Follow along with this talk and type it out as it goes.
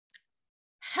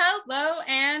Hello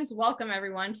and welcome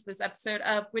everyone to this episode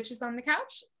of Witches on the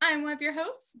Couch. I'm one of your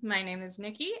hosts. My name is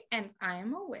Nikki and I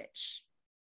am a witch.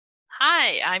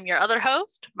 Hi, I'm your other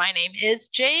host. My name is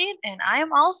Jade and I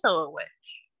am also a witch.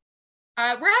 We're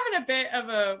having a bit of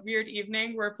a weird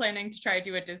evening. We're planning to try to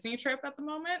do a Disney trip at the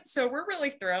moment, so we're really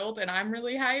thrilled and I'm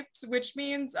really hyped, which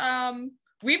means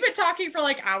we've been talking for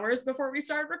like hours before we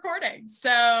started recording.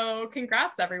 So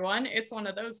congrats everyone. It's one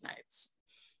of those nights.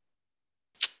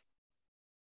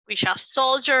 We shall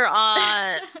soldier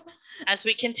on as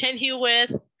we continue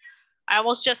with, I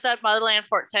almost just said Motherland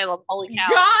Fort Salem. Holy cow.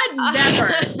 God, never.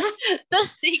 The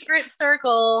Secret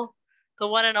Circle, the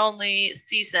one and only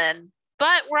season.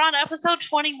 But we're on episode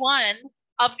 21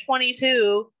 of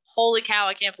 22. Holy cow,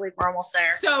 I can't believe we're almost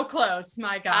there. So close,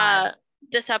 my God.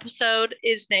 This episode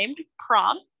is named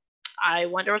Prom. I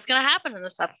wonder what's going to happen in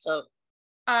this episode.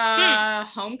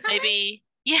 Homecoming? Maybe,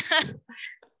 yeah.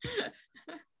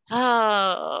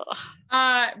 Oh.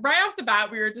 Right off the bat,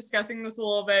 we were discussing this a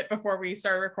little bit before we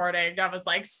started recording. I was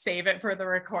like, save it for the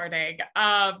recording.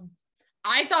 I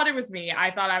thought it was me. I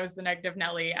thought I was the negative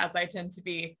Nelly, as I tend to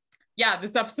be. Yeah,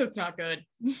 this episode's not good.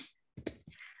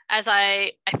 As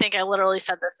I think I literally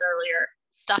said this earlier.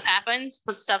 Stuff happens,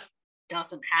 but stuff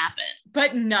doesn't happen.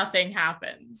 But nothing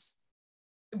happens.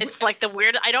 It's like the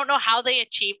weird, I don't know how they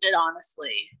achieved it,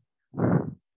 honestly.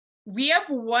 We have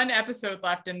one episode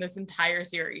left in this entire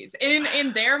series.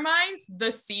 In their minds,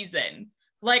 the season.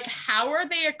 Like, how are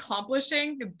they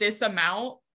accomplishing this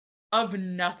amount of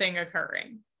nothing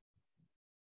occurring?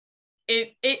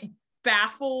 It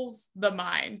baffles the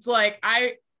mind. Like,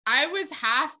 I was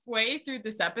halfway through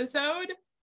this episode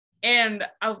and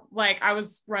I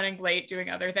was running late doing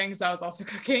other things. I was also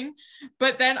cooking,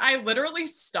 but then I literally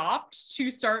stopped to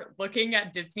start looking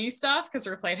at Disney stuff because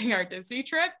we're planning our Disney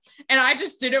trip, and I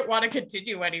just didn't want to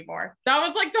continue anymore. That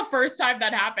was like the first time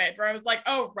that happened, where I was like,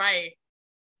 oh, right.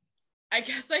 I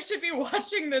guess I should be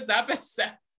watching this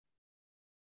episode.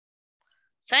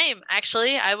 Same,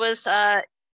 actually. I was, I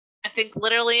think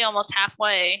literally almost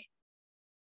halfway.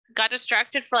 Got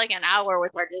distracted for like an hour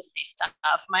with our Disney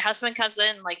stuff. My husband comes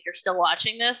in like, you're still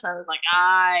watching this? And I was like,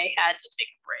 I had to take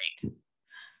a break.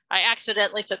 I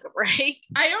accidentally took a break.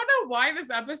 I don't know why this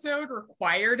episode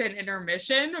required an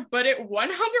intermission, but it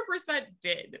 100%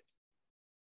 did.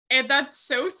 And that's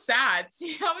so sad.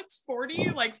 See how it's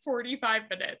 45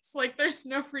 minutes. Like, there's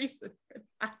no reason for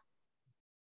that.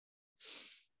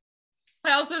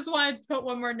 I also just want to put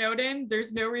one more note in.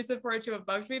 There's no reason for it to have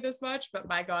bugged me this much, but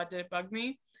my God, did it bug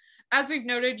me. As we've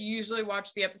noted, you usually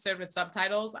watch the episode with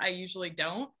subtitles. I usually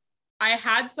don't. I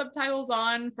had subtitles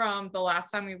on from the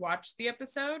last time we watched the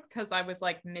episode because I was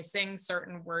like missing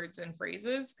certain words and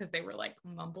phrases because they were like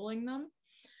mumbling them.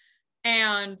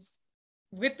 And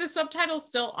with the subtitles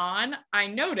still on, I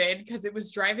noted, because it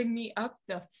was driving me up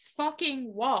the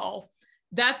fucking wall,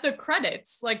 that the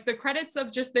credits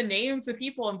of just the names of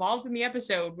people involved in the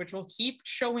episode, which will keep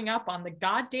showing up on the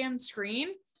goddamn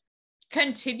screen,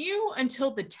 continue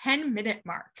until the 10-minute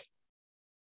mark.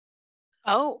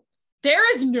 Oh.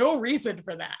 There is no reason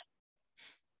for that.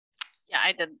 Yeah,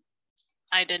 I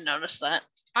didn't notice that.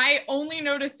 I only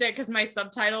noticed it because my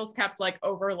subtitles kept like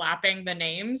overlapping the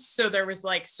names. So there was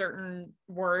like certain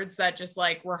words that just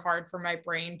like were hard for my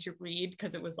brain to read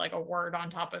because it was like a word on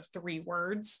top of 3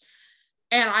 words.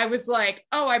 And I was like,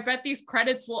 oh, I bet these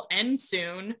credits will end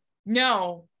soon.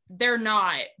 No, they're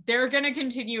not. They're going to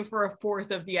continue for a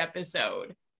fourth of the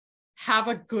episode. Have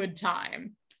a good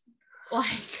time.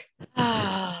 Like.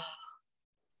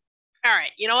 All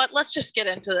right, you know what? Let's just get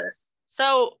into this.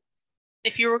 So,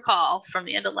 if you recall from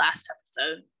the end of last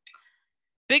episode,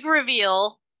 big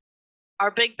reveal,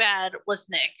 our big bad was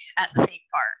Nick at the theme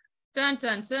park. Dun,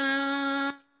 dun,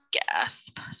 dun.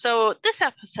 Gasp. So this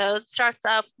episode starts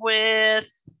up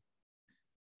with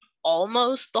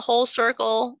almost the whole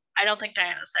circle. I don't think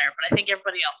Diana's there, but I think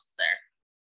everybody else is there.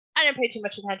 I didn't pay too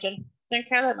much attention. Didn't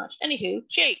care that much. Anywho,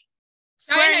 Jake.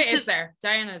 Diana is there.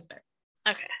 Diana is there.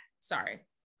 Okay. Sorry.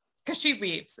 Because she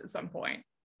leaves at some point.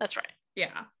 That's right.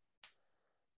 Yeah.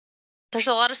 There's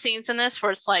a lot of scenes in this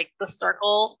where it's like the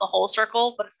circle, the whole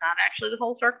circle, but it's not actually the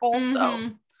whole circle. Mm-hmm.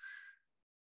 So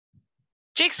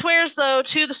Jake swears, though,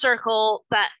 to the circle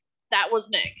that was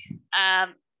Nick.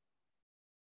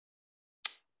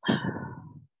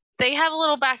 They have a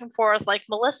little back and forth. Like,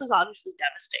 Melissa's obviously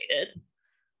devastated.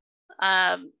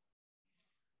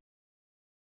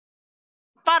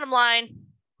 Bottom line,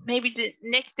 maybe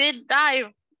Nick did die,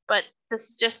 but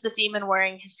this is just the demon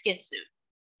wearing his skin suit.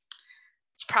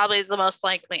 It's probably the most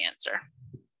likely answer.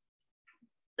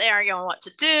 They argue on what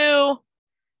to do.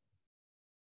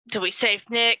 Do we save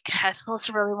Nick, as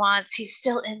Melissa really wants? He's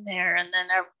still in there. And then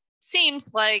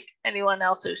seems like anyone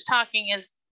else who's talking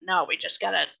is, no, we just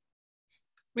gotta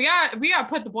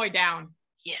put the boy down.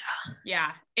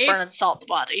 Yeah. Burn and salt the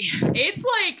body. It's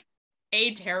like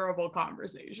a terrible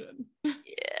conversation.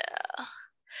 Yeah.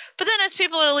 But then as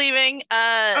people are leaving,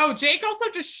 Jake also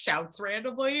just shouts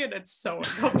randomly and it's so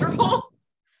uncomfortable.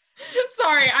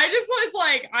 Sorry, I just was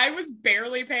like, I was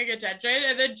barely paying attention,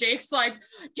 and then Jake's like,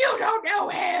 "You don't know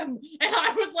him," and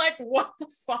I was like, "What the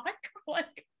fuck?"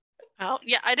 Like, oh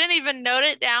yeah, I didn't even note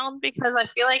it down because I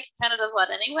feel like he kind of does that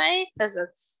anyway because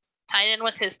it's tied in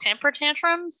with his temper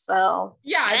tantrums. So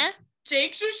yeah,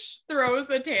 Jake just throws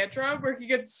a tantrum where he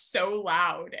gets so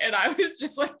loud, and I was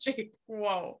just like, "Jake,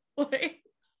 whoa!" Like,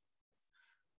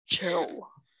 chill.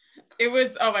 It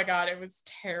was, oh my god, it was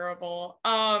terrible.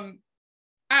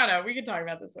 I don't know. We can talk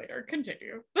about this later.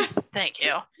 Continue. Thank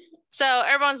you. So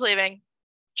everyone's leaving.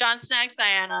 John snags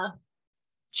Diana.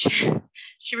 She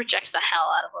rejects the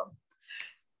hell out of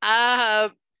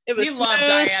him. It was love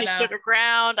Diana. She stood her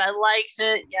ground. I liked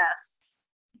it. Yes.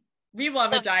 We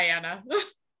love it, Diana.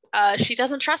 She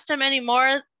doesn't trust him any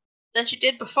more than she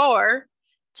did before.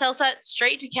 Tells that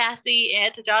straight to Cassie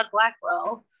and to John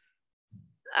Blackwell.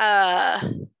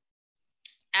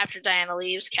 After Diana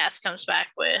leaves, Cass comes back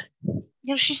with,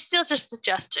 she's still just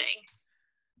adjusting.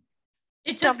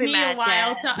 It took me a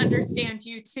while to understand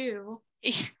you too.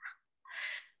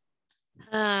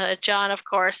 John, of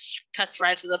course, cuts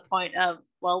right to the point of,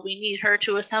 well, we need her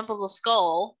to assemble the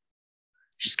skull.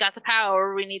 She's got the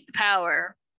power. We need the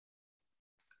power.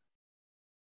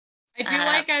 I do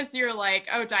like as you're like,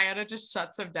 oh, Diana just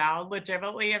shuts him down.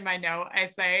 Legitimately, in my note, I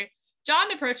say,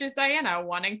 John approaches Diana,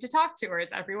 wanting to talk to her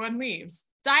as everyone leaves.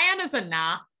 Diana's a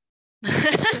nah.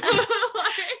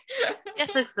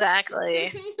 Yes,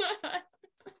 exactly.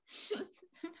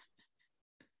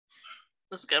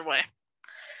 That's a good way.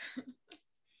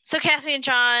 So Cassie and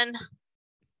John,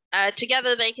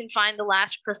 together they can find the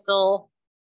last crystal.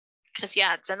 Because,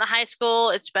 yeah, it's in the high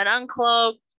school. It's been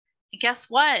uncloaked. And guess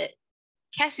what?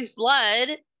 Cassie's blood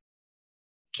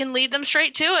can lead them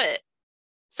straight to it.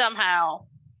 Somehow.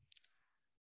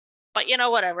 But,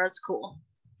 whatever. It's cool.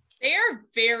 They are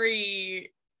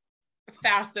very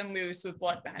fast and loose with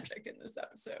blood magic in this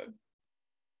episode.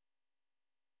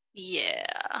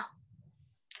 Yeah.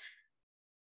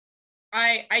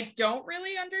 I don't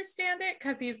really understand it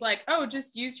because he's like, oh,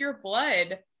 just use your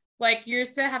blood. Like, you're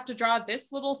just gonna have to draw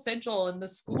this little sigil in the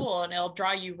school and it'll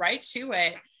draw you right to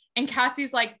it. And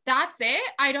Cassie's like, that's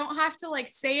it? I don't have to like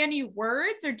say any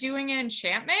words or doing an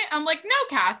enchantment? I'm like, no,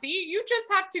 Cassie, you just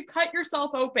have to cut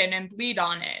yourself open and bleed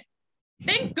on it.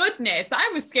 Thank goodness.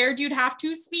 I was scared you'd have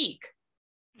to speak.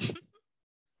 It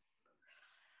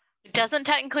doesn't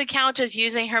technically count as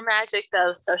using her magic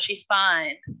though, so she's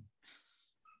fine.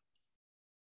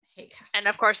 Hey, Cassie. And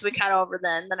of course we cut over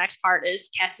then. The next part is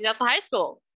Cassie's at the high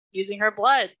school, using her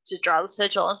blood to draw the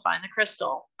sigil and find the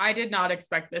crystal. I did not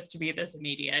expect this to be this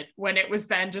immediate. When it was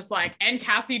then just like, and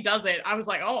Cassie does it, I was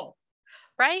like, oh.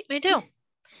 Right? Me too.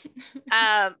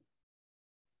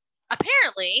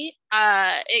 Apparently,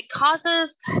 it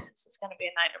causes... This is going to be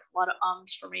a night of a lot of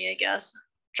ums for me, I guess.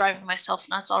 Driving myself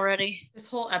nuts already. This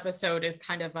whole episode is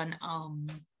kind of an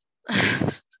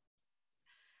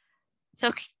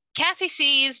So Cassie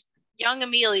sees young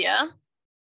Amelia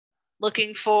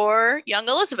looking for young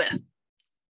Elizabeth. In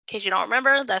case you don't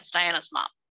remember, that's Diana's mom.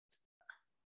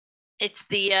 It's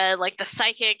the the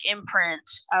psychic imprint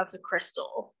of the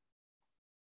crystal.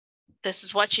 This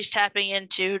is what she's tapping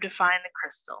into to find the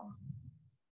crystal.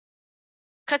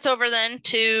 Cuts over then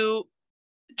to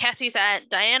Cassie's at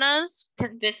Diana's,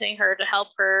 convincing her to help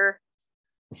her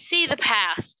see the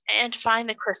past and find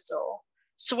the crystal.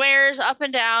 Swears up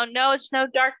and down, no, it's no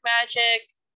dark magic.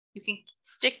 You can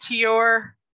stick to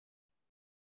your...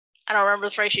 I don't remember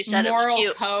the phrase she said. Moral it was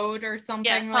cute. Code or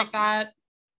something like that.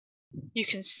 You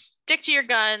can stick to your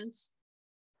guns.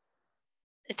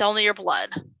 It's only your blood.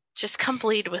 Just come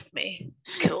bleed with me.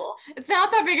 It's cool. It's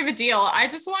not that big of a deal. I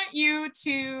just want you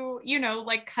to,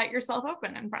 cut yourself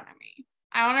open in front of me.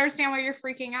 I don't understand why you're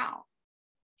freaking out.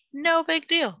 No big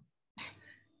deal.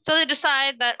 So they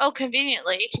decide that,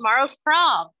 conveniently, tomorrow's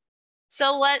prom.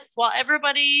 So while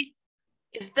everybody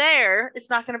is there, it's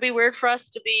not going to be weird for us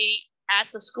to be at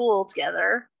the school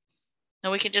together.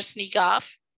 And we can just sneak off,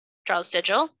 draw the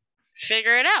sigil,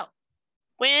 figure it out.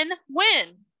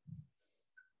 Win-win.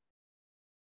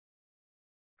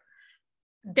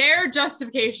 Their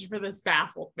justification for this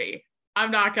baffled me. I'm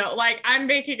not gonna, I'm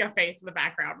making a face in the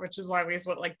background, which is why we just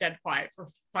went dead quiet for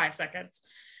 5 seconds.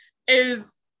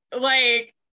 Is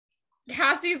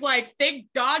Cassie's like,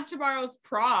 thank God tomorrow's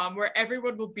prom where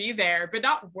everyone will be there, but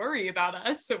not worry about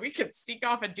us so we can sneak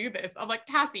off and do this. I'm like,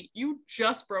 Cassie, you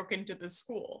just broke into the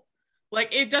school.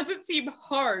 Like, it doesn't seem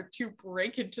hard to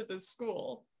break into the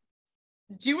school.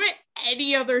 Do it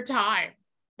any other time,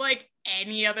 like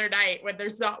any other night when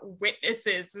there's not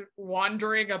witnesses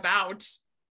wandering about.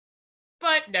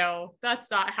 But no,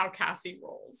 that's not how Cassie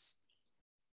rolls.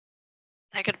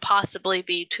 That could possibly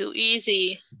be too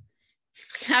easy.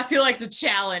 Cassie likes a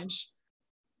challenge.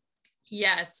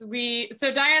 Yes,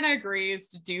 so Diana agrees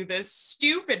to do this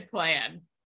stupid plan.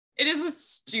 It is a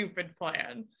stupid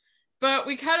plan. But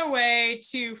we cut away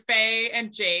to Faye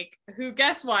and Jake, who,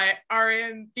 guess what, are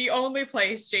in the only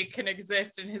place Jake can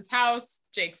exist in his house,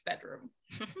 Jake's bedroom.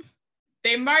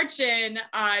 They march in.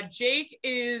 Jake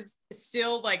is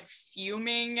still like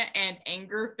fuming and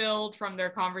anger filled from their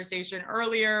conversation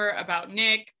earlier about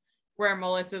Nick, where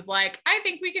Melissa's like, I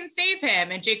think we can save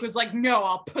him. And Jake was like, no,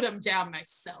 I'll put him down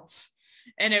myself.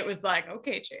 And it was like,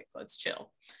 okay, Jake, let's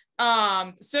chill.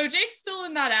 So Jake's still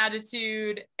in that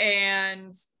attitude,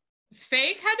 and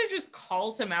Faye kind of just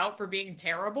calls him out for being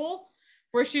terrible,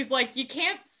 where she's like, you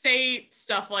can't say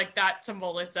stuff like that to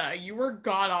Melissa. You were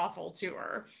god awful to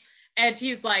her. And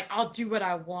he's like, I'll do what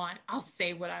I want. I'll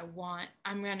say what I want.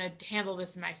 I'm going to handle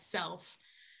this myself.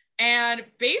 And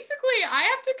basically, I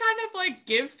have to kind of like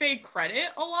give Faye credit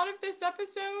a lot of this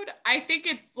episode. I think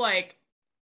it's like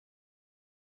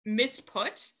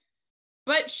misput,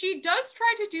 but she does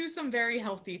try to do some very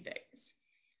healthy things.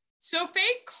 So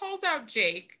Faye calls out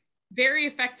Jake very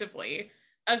effectively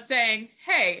of saying,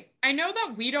 hey, I know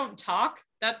that we don't talk.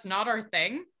 That's not our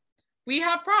thing. We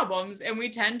have problems and we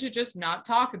tend to just not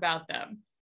talk about them.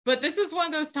 But this is one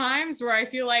of those times where I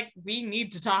feel like we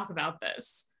need to talk about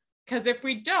this. Because if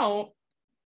we don't,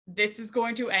 this is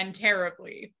going to end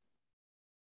terribly.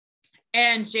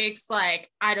 And Jake's like,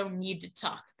 I don't need to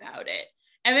talk about it.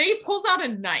 And then he pulls out a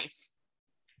knife.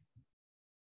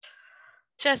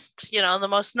 Just, the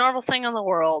most normal thing in the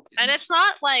world. And it's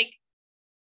not like,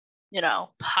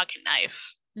 pocket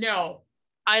knife. No.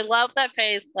 I love that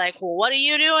Faye's like, well, what are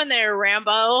you doing there,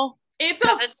 Rambo? It's a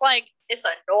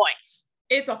noise.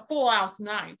 It's a full-house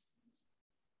knife.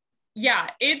 Yeah,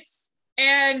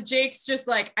 and Jake's just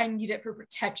like, I need it for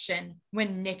protection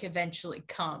when Nick eventually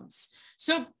comes.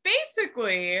 So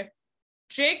basically,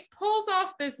 Jake pulls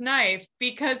off this knife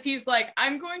because he's like,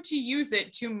 I'm going to use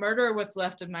it to murder what's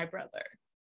left of my brother.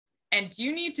 And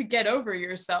you need to get over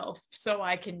yourself so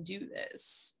I can do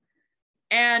this.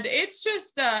 And it's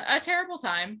just a terrible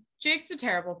time. Jake's a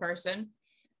terrible person.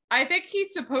 I think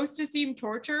he's supposed to seem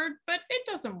tortured, but it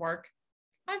doesn't work.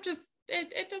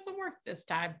 It doesn't work this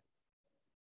time.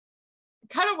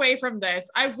 Cut away from this.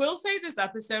 I will say this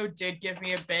episode did give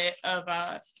me a bit of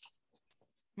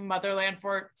Motherland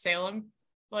Fort Salem,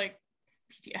 like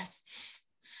PTS.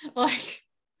 Like,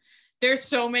 there's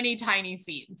so many tiny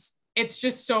scenes. It's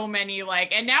just so many,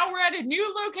 like, and now we're at a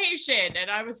new location. And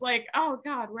I was like, oh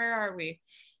God, where are we?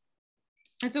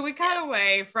 And so we cut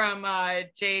away from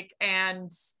Jake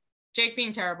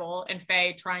being terrible and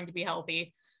Faye trying to be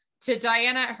healthy to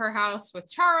Diana at her house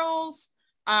with Charles.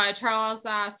 Charles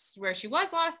asks where she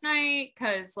was last night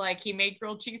because like he made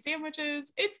grilled cheese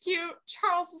sandwiches. It's cute.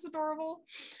 Charles is adorable.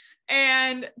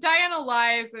 And Diana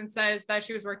lies and says that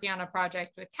she was working on a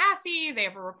project with Cassie. They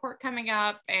have a report coming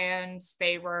up and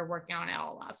they were working on it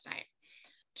all last night.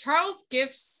 Charles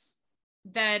gifts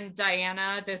then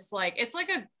Diana this, like, it's like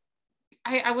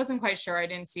I wasn't quite sure. I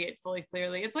didn't see it fully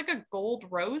clearly. It's like a gold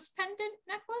rose pendant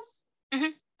necklace.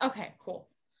 Mm-hmm. Okay, cool.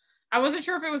 I wasn't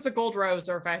sure if it was a gold rose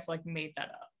or if I just like made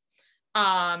that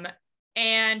up.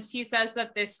 And he says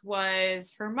that this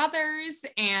was her mother's,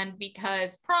 and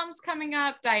because prom's coming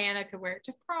up, Diana could wear it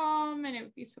to prom and it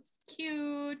would be so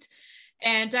cute.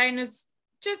 And Diana's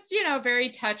just, very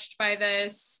touched by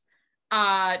this.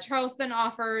 Charles then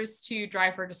offers to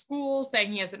drive her to school,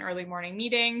 saying he has an early morning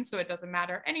meeting, so it doesn't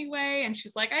matter anyway. And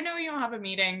she's like, I know you don't have a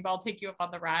meeting, but I'll take you up on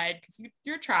the ride because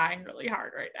you're trying really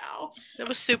hard right now. It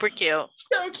was super cute.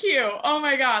 So cute. Oh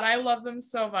my God, I love them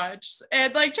so much.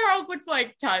 And like Charles looks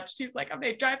like touched. He's like, I'm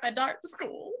gonna drive my daughter to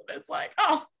school. And it's like,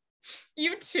 oh,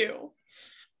 you too.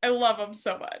 I love them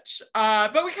so much.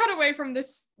 But we cut away from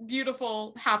this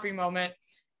beautiful, happy moment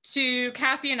to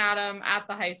Cassie and Adam at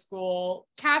the high school.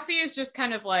 Cassie is just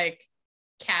kind of like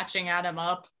catching Adam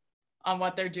up on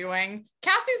what they're doing.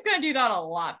 Cassie's going to do that a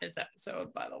lot this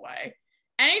episode, by the way.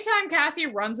 Anytime Cassie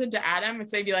runs into Adam,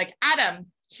 it's going to be like, Adam,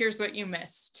 here's what you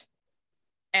missed.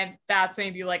 And that's going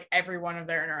to be like every one of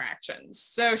their interactions.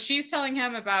 So she's telling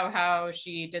him about how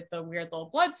she did the weird little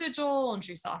blood sigil and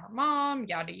she saw her mom,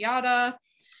 yada, yada.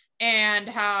 and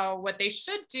how what they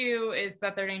should do is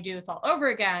that they're going to do this all over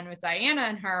again with Diana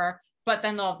and her, but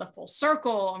then they'll have the full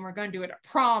circle and we're going to do it at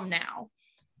prom now.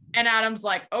 And Adam's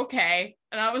like, okay.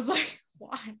 And I was like,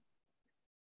 why?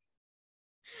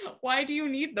 Why do you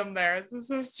need them there? This is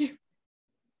so stupid.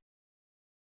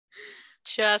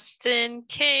 Just in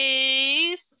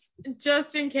case.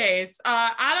 Just in case.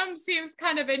 Adam seems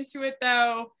kind of into it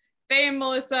though. Faye and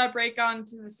Melissa break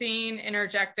onto the scene,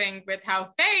 interjecting with how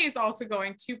Faye is also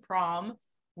going to prom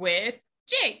with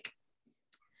Jake.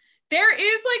 There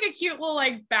is like a cute little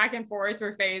like back and forth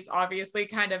where Faye is obviously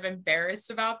kind of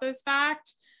embarrassed about this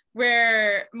fact,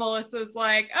 where Melissa's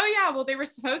like, oh yeah, well they were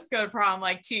supposed to go to prom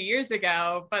like 2 years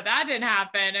ago, but that didn't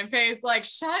happen. And Faye's like,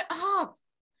 shut up.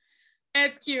 And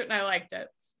it's cute and I liked it.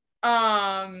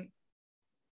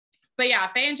 But yeah,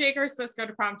 Faye and Jake are supposed to go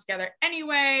to prom together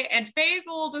anyway. And Faye's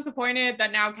a little disappointed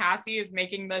that now Cassie is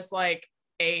making this like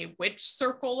a witch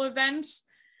circle event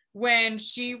when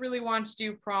she really wanted to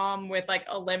do prom with like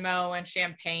a limo and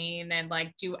champagne and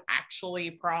like do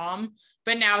actually prom.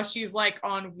 But now she's like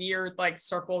on weird like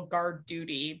circle guard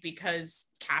duty because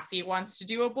Cassie wants to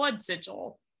do a blood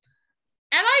sigil.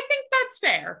 And I think that's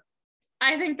fair.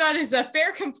 I think that is a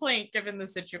fair complaint given the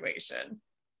situation.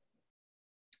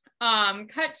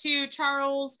 Cut to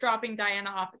Charles dropping Diana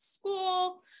off at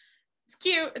school. It's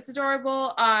cute. It's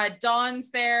adorable. Dawn's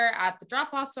there at the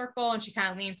drop-off circle and she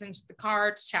kind of leans into the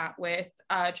car to chat with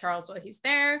Charles while he's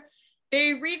there.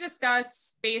 They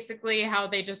rediscuss basically how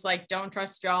they just like don't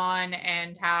trust John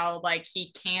and how like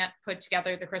he can't put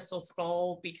together the crystal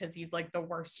skull because he's like the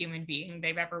worst human being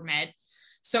they've ever met.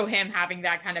 So him having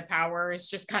that kind of power is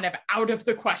just kind of out of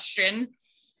the question.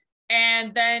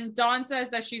 And then Dawn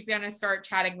says that she's going to start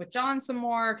chatting with John some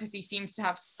more because he seems to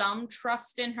have some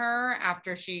trust in her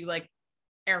after she like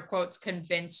air quotes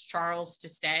convinced Charles to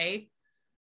stay.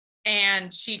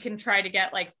 And she can try to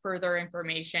get like further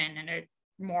information and a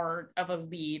more of a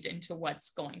lead into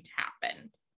what's going to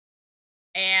happen.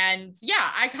 And yeah,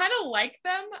 I kind of like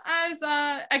them as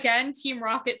again, Team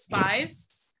Rocket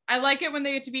spies. I like it when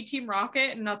they get to be Team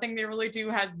Rocket and nothing they really do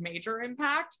has major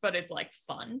impact, but it's like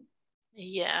fun.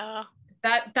 Yeah.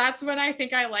 That's when I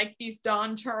think I like these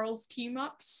Dawn Charles team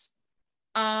ups.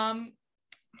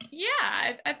 Yeah,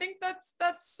 I think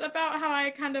that's about how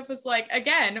I kind of was like,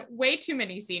 again, way too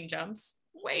many scene jumps.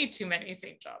 Way too many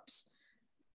scene jumps.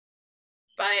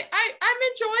 But I'm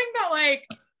enjoying that like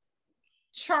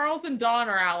Charles and Dawn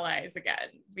are allies again,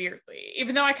 weirdly.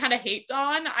 Even though I kind of hate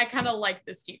Dawn, I kind of like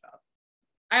this team up.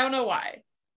 I don't know why.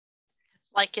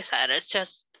 Like you said,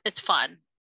 it's fun.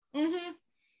 Mm-hmm.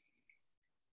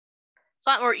 It's a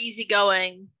lot more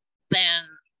easygoing than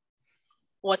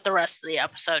what the rest of the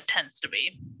episode tends to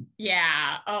be.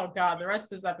 Yeah. Oh god, the rest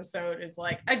of this episode is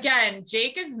like, again,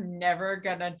 Jake is never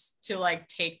gonna to like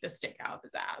take the stick out of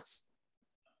his ass.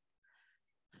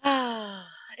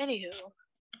 Anywho.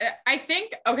 I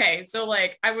think, okay, so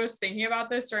like I was thinking about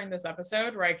this during this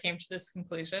episode where I came to this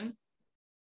conclusion.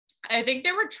 I think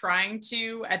they were trying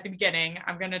to, at the beginning,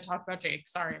 I'm going to talk about Jake,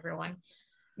 sorry everyone,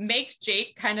 make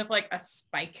Jake kind of like a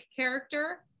Spike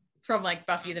character from like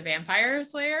Buffy the Vampire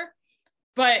Slayer.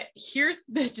 But here's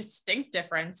the distinct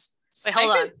difference. Wait,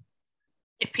 hold on.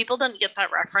 If people didn't get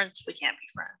that reference, we can't be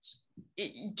friends.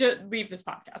 Just leave this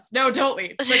podcast. No, don't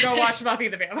leave. But go watch Buffy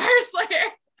the Vampire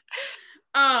Slayer.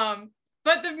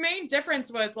 But the main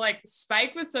difference was like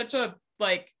Spike was such a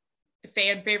like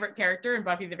fan favorite character in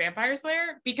Buffy the Vampire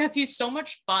Slayer because he's so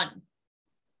much fun.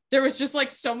 There was just like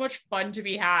so much fun to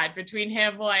be had between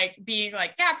him like being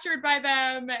like captured by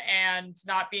them and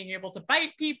not being able to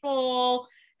bite people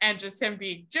and just him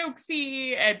being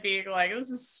jokesy and being like, this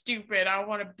is stupid, I don't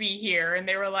want to be here. And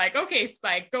they were like, okay,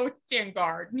 Spike, go stand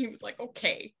guard. And he was like,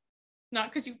 okay, not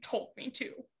because you told me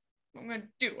to, I'm gonna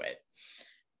do it.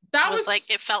 That was like,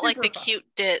 it felt like the fun. cute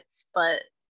ditz, but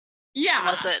yeah, it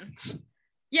wasn't.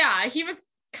 Yeah, he was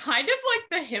kind of like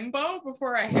the himbo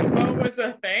before a himbo was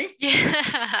a thing.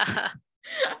 Yeah.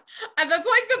 And that's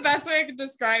like the best way I could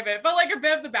describe it. But like a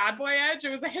bit of the bad boy edge, it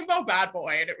was a himbo bad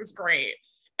boy and it was great.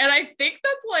 And I think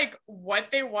that's like what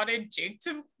they wanted Jake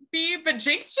to be, but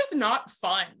Jake's just not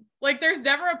fun. Like there's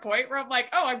never a point where I'm like,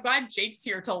 oh, I'm glad Jake's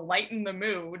here to lighten the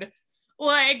mood.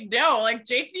 Like, no, like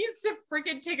Jake needs to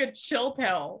freaking take a chill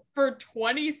pill for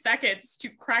 20 seconds to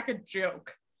crack a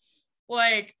joke.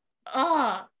 Like,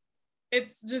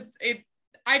 it's just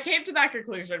I came to that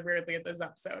conclusion weirdly at this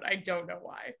episode. I don't know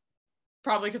why.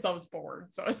 Probably because I was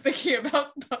bored, so I was thinking about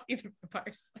Buffy the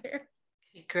Vampire Slayer.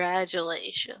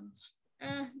 Congratulations.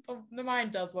 The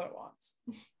mind does what it wants.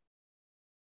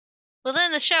 Well,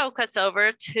 then the show cuts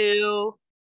over to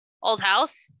Old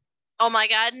House. Oh my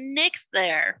god, Nick's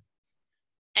there.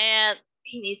 And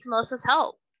he needs Melissa's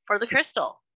help for the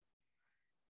crystal.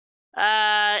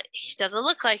 He doesn't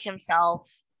look like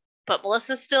himself, but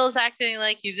Melissa still is acting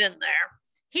like he's in there.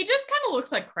 He just kind of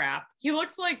looks like crap. He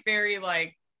looks like very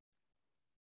like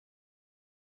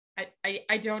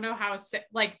I don't know how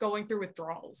like going through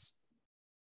withdrawals.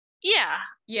 Yeah.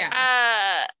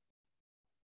 Yeah.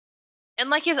 And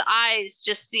like his eyes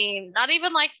just seem not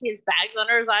even like his bags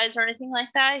under his eyes or anything like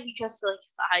that. He just like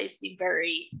his eyes seem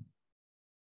very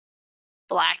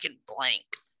black and blank.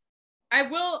 I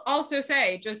will also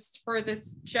say, just for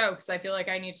this show, because I feel like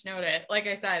I need to note it, like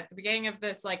I said, at the beginning of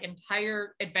this like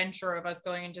entire adventure of us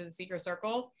going into the Secret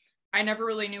Circle, I never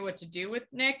really knew what to do with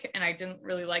Nick, and I didn't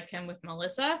really like him with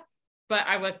Melissa, but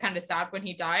I was kind of sad when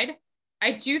he died.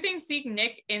 I do think seeing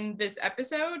Nick in this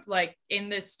episode, like in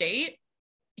this state,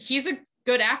 he's a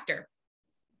good actor.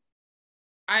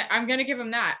 I'm going to give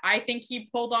him that. I think he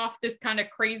pulled off this kind of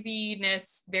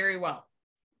craziness very well.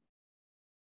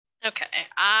 Okay,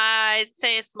 I'd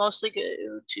say it's mostly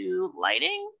due to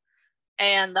lighting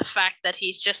and the fact that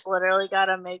he's just literally got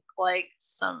to make like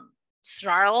some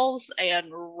snarls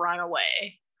and run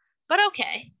away. But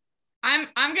okay. I'm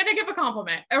gonna give a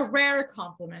compliment, a rare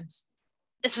compliment.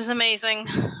 This is amazing.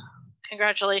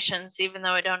 Congratulations, even though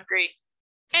I don't agree.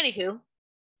 Anywho,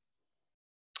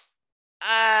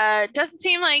 doesn't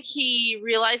seem like he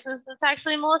realizes it's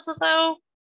actually Melissa though,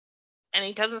 and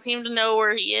he doesn't seem to know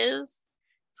where he is.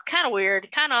 It's kind of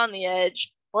weird, kind of on the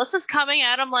edge. Melissa's coming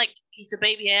at him like he's a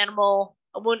baby animal,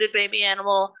 a wounded baby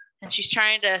animal, and she's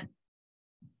trying to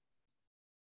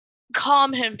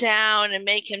calm him down and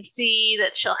make him see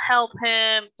that she'll help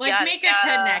him. Like yada, make a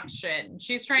connection.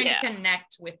 She's trying to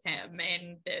connect with him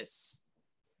in this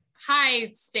high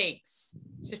stakes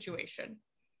situation.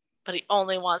 But he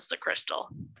only wants the crystal.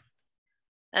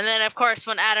 And then, of course,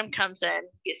 when Adam comes in,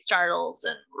 he startles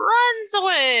and runs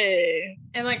away.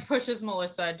 And, like, pushes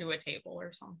Melissa to a table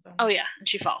or something. Oh, yeah. And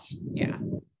she falls. Yeah.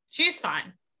 She's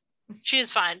fine. She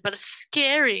is fine, but it's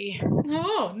scary.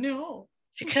 Oh, no.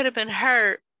 She could have been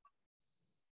hurt.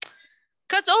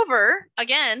 Cuts over,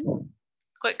 again,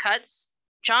 quick cuts.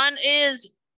 John is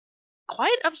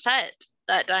quite upset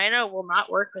that Diana will not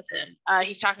work with him.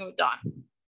 He's talking with Dawn.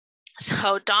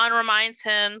 So Dawn reminds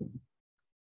him.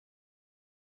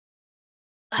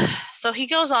 So he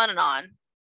goes on and on.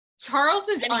 Charles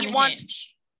is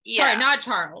unhinged. Sorry, not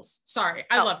Charles. Sorry,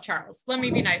 I love Charles. Let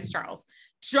me be nice, Charles.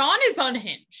 John is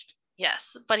unhinged.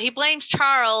 Yes, but he blames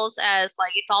Charles as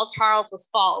like it's all Charles'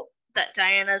 fault that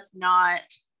Diana's not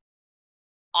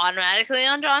automatically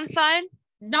on John's side.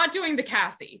 Not doing the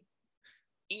Cassie.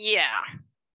 Yeah.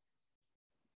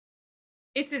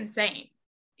 It's insane.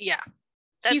 Yeah.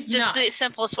 That's He's just nuts. the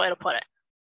simplest way to put it.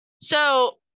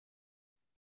 So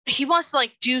he wants to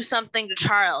like do something to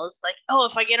Charles. Like, oh,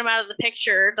 if I get him out of the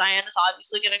picture, Diana's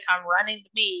obviously going to come running to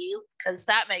me because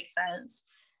that makes sense.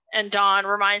 And Dawn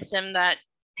reminds him that,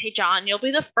 hey, John, you'll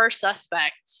be the first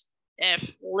suspect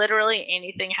if literally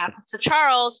anything happens to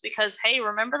Charles because, hey,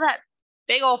 remember that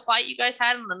big old fight you guys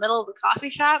had in the middle of the coffee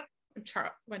shop?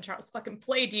 When Charles fucking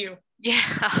played you. Yeah.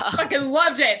 Fucking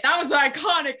loved it. That was an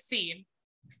iconic scene.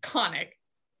 Iconic.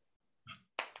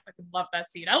 Fucking love that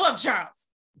scene. I love Charles.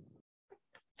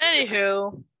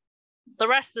 Anywho, the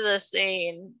rest of the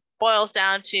scene boils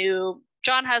down to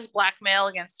John has blackmail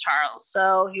against Charles,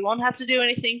 so he won't have to do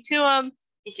anything to him.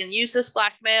 He can use this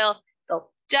blackmail.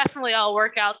 It'll definitely all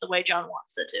work out the way John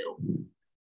wants it to.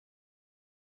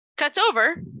 Cuts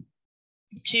over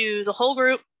to the whole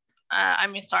group.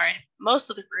 Most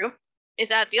of the group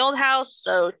is at the old house.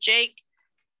 So Jake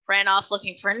ran off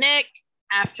looking for Nick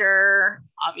after,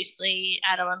 obviously,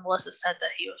 Adam and Melissa said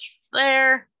that he was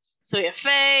there. So we have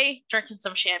Faye drinking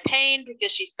some champagne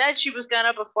because she said she was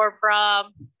gonna before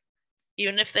prom,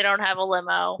 even if they don't have a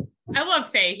limo. I love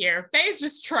Faye here. Faye's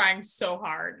just trying so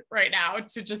hard right now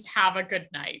to just have a good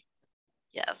night.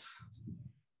 Yes.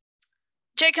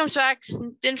 Jake comes back,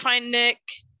 didn't find Nick.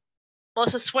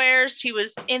 Melissa swears he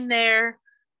was in there.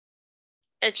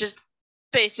 It's just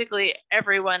basically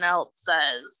everyone else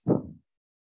says,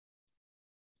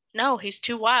 no, he's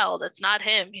too wild. It's not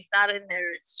him. He's not in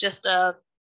there. It's just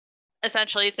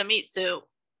essentially it's a meat suit.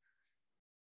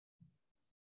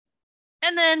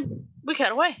 And then we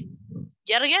cut away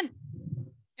yet again.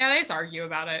 Yeah, they just argue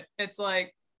about it. It's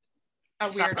like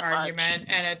a weird argument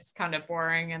and it's kind of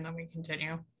boring, and then we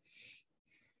continue.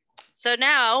 So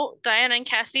now Diana and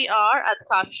Cassie are at the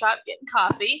coffee shop getting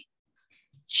coffee,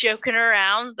 joking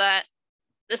around that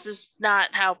this is not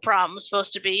how prom was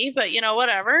supposed to be, but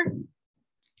whatever.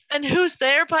 And who's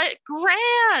there but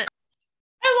Grant?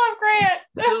 I love Grant.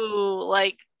 Who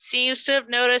seems to have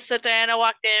noticed that Diana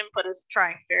walked in, but is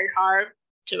trying very hard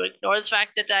to ignore the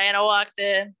fact that Diana walked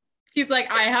in. He's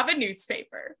like, I have a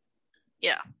newspaper.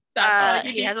 Yeah. That's all you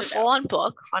need he has to a full-on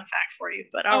book. Fun fact for you,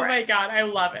 but all right. My God, I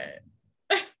love it.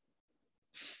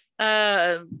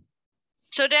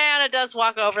 So Diana does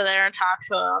walk over there and talk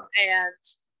to him,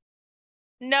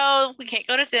 and no, we can't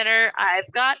go to dinner.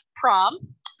 I've got prom.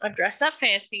 I'm dressed up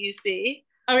fancy, you see.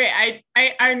 Okay,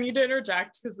 I need to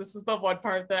interject because this is the one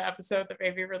part of the episode that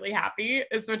made me really happy,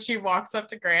 is when she walks up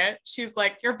to Grant. She's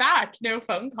like, you're back. No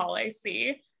phone call, I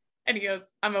see. And he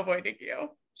goes, I'm avoiding you.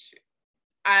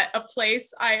 At a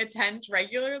place I attend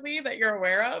regularly that you're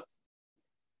aware of,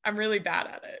 I'm really bad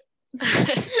at it.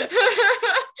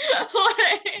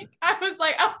 Like, I was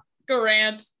like, oh,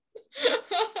 Grant.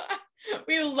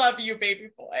 We love you, baby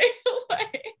boy.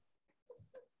 Like,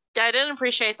 I didn't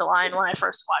appreciate the line when I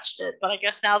first watched it, but I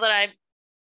guess now that I'm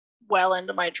well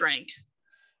into my drink,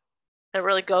 it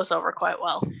really goes over quite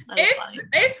well.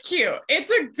 It's cute.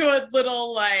 It's a good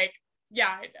little, like, yeah,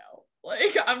 I know.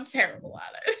 Like, I'm terrible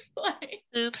at it. Like,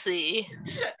 oopsie.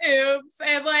 Oops.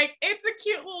 And like, it's a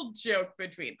cute little joke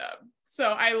between them.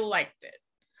 So I liked it.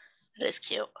 It is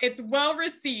cute. It's well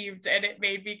received, and it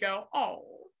made me go, oh,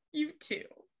 you too.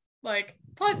 Like,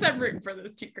 plus I'm rooting for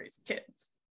those two crazy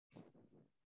kids.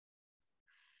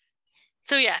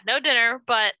 So yeah, no dinner,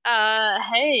 but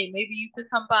hey, maybe you could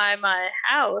come by my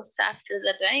house after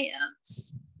the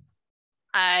dance.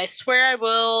 I swear I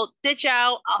will ditch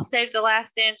out. I'll save the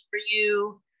last dance for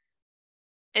you.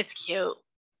 It's cute.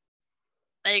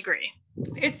 I agree.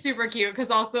 It's super cute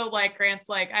because also like Grant's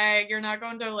like, you're not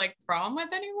going to like prom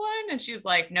with anyone? And she's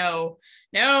like, no,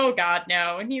 God,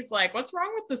 no. And he's like, what's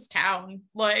wrong with this town?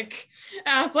 Like,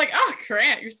 and I was like, oh,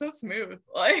 Grant, you're so smooth.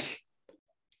 Like,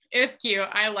 it's cute.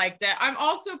 I liked it. I'm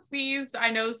also pleased. I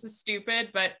know this is stupid,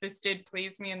 but this did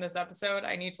please me in this episode.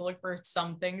 I need to look for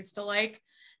some things to like.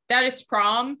 That it's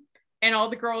prom and all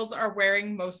the girls are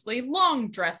wearing mostly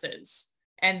long dresses.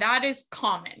 And that is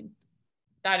common.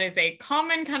 That is a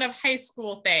common kind of high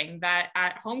school thing, that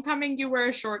at homecoming you wear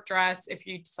a short dress. If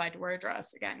you decide to wear a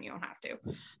dress, again, you don't have to.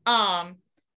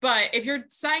 But if you're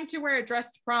deciding to wear a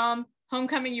dress to prom,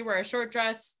 homecoming you wear a short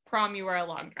dress, prom you wear a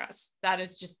long dress.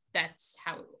 That's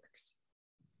how it works.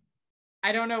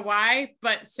 I don't know why,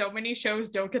 but so many shows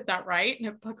don't get that right, and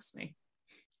it bugs me.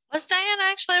 Was Diana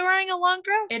actually wearing a long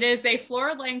dress? It is a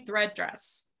floor-length red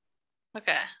dress.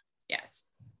 Okay. Yes.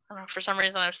 I don't know, for some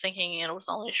reason I was thinking it was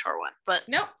only a short one, but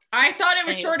nope. I thought it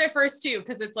was short at first too,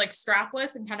 because it's like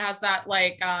strapless and kind of has that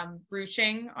like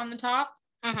ruching on the top.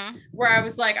 Mm-hmm. Where I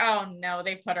was like, oh no,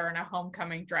 they put her in a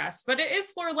homecoming dress, but it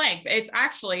is floor length.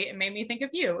 It made me think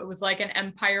of you. It was like an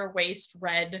empire waist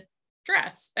red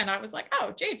dress, and I was like,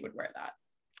 oh, Jade would wear that.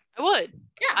 I would.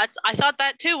 Yeah, I thought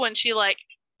that too when she like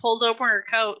pulls open her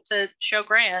coat to show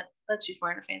Grant that she's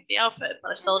wearing a fancy outfit,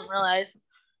 but I still didn't realize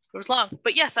it was long.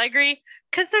 But yes, I agree,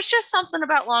 because there's just something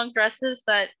about long dresses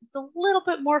that is a little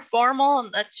bit more formal,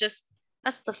 and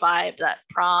that's the vibe that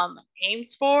prom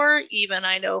aims for. Even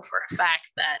I know for a fact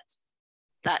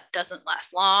that doesn't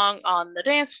last long on the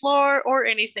dance floor or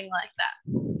anything like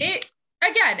that.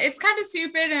 It's kind of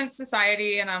stupid in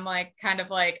society, and I'm like, kind of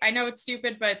like, I know it's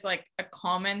stupid, but it's like a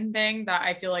common thing that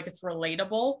I feel like it's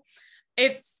relatable.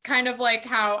 It's kind of like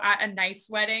how at a nice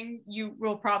wedding, you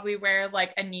will probably wear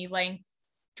like a knee-length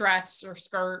dress or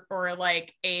skirt, or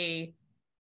like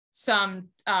some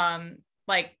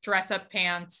like dress-up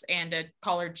pants and a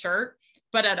collared shirt.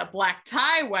 But at a black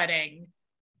tie wedding,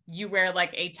 you wear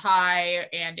like a tie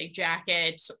and a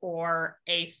jacket or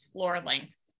a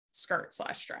floor-length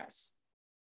skirt/dress.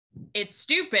 It's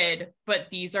stupid, but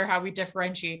these are how we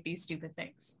differentiate these stupid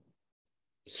things.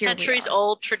 Centuries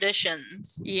old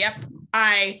traditions. Yep.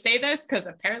 I say this because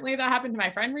apparently that happened to my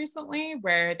friend recently,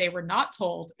 where they were not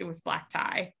told it was black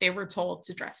tie. They were told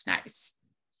to dress nice.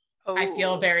 Oh. I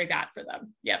feel very bad for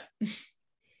them. Yep.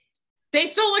 They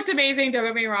still looked amazing. Don't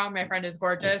get me wrong. My friend is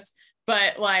gorgeous,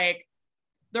 but like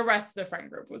the rest of the friend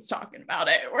group was talking about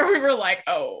it, where we were like,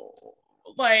 oh,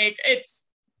 like it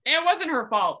wasn't her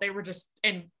fault. They were just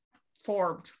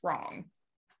informed wrong.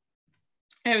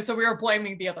 And so we were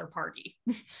blaming the other party.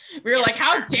 We were like,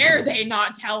 how dare they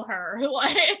not tell her?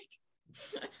 Like,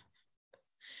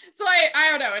 so I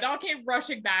don't know. It all came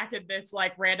rushing back in this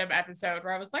like random episode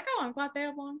where I was like, oh, I'm glad they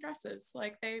have long dresses.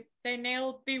 Like they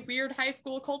nailed the weird high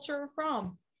school culture of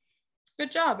prom.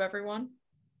 Good job, everyone.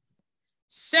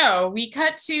 So we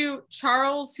cut to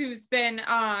Charles, who's been,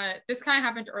 this kind of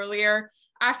happened earlier.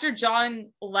 After John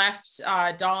left,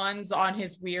 Dawn's on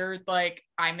his weird, like,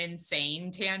 I'm insane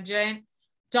tangent.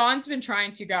 Dawn's been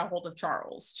trying to get a hold of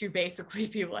Charles to basically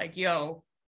be like, yo,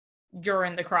 you're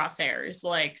in the crosshairs,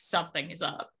 like something is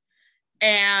up.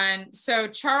 And so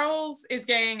Charles is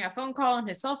getting a phone call on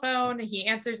his cell phone. He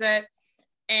answers it,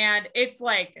 and it's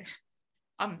like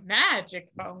a magic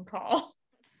phone call.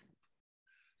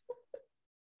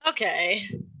 Okay.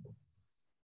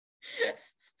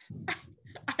 I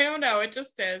don't know. It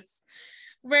just is.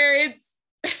 Where it's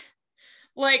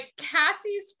like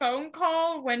Cassie's phone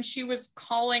call when she was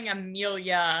calling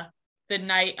Amelia the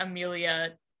night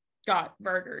Amelia got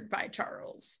murdered by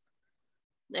Charles.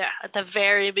 Yeah, at the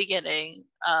very beginning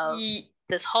of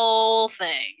this whole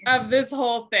thing. But it's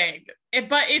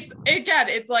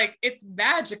like, it's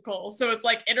magical. So it's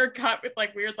like intercut with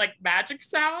like weird like magic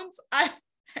sounds. I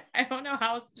don't know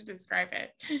how else to describe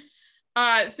it.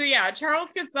 So yeah,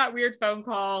 Charles gets that weird phone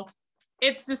call.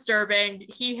 It's disturbing.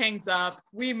 He hangs up.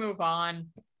 We move on.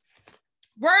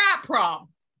 We're at prom.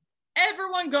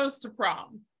 Everyone goes to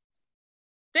prom.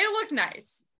 They look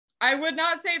nice. I would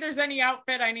not say there's any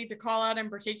outfit I need to call out in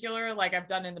particular, like I've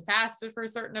done in the past for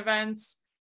certain events.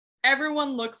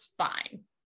 Everyone looks fine.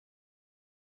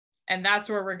 And that's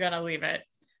where we're going to leave it.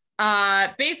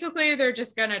 Basically, they're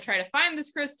just going to try to find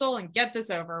this crystal and get this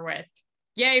over with.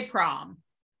 Yay, prom.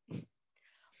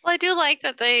 Well, I do like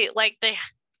that they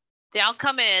all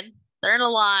come in. They're in a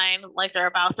line like they're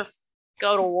about to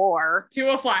go to war.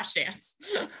 To a flash dance.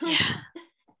 Yeah.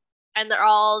 And they're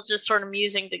all just sort of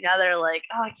musing together like,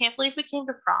 oh, I can't believe we came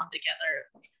to prom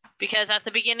together. Because at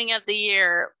the beginning of the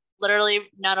year, literally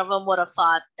none of them would have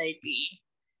thought they'd be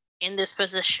in this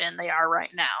position they are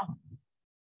right now.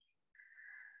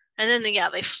 And then,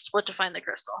 they split to find the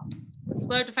crystal.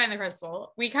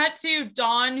 We cut to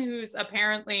Dawn, who's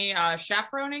apparently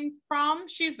chaperoning prom.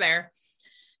 She's there.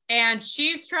 And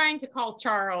she's trying to call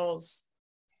Charles.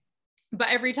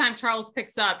 But every time Charles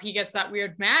picks up, he gets that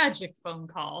weird magic phone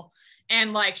call.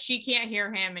 And like, she can't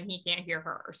hear him and he can't hear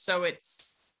her. So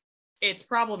it's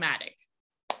problematic.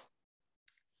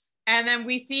 And then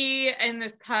we see in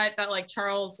this cut that like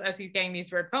Charles, as he's getting these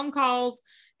weird phone calls,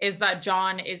 is that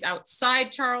John is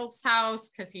outside Charles'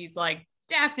 house because he's like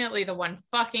definitely the one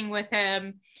fucking with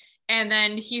him. And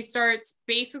then he starts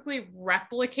basically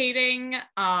replicating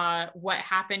what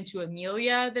happened to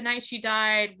Amelia the night she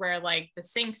died, where like the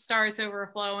sink starts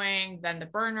overflowing, then the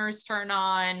burners turn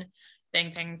on, then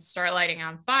things start lighting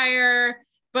on fire.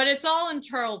 But it's all in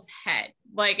Charles' head.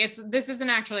 Like this isn't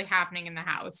actually happening in the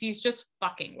house. He's just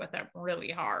fucking with him really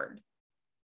hard.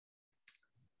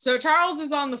 So Charles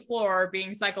is on the floor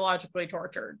being psychologically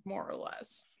tortured, more or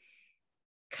less.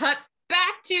 Cut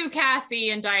back to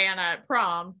Cassie and Diana at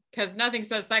prom, because nothing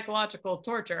says psychological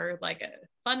torture like a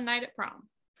fun night at prom.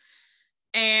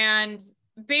 And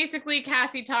basically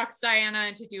Cassie talks Diana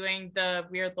into doing the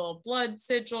weird little blood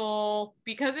sigil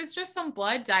because it's just some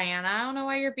blood, Diana. I don't know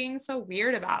why you're being so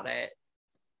weird about it.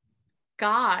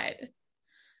 God.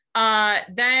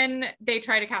 Then they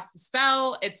try to cast the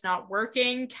spell. It's not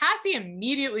working. Cassie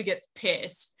immediately gets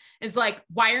pissed. Is like,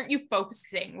 why aren't you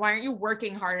focusing? Why aren't you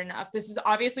working hard enough? This is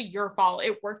obviously your fault.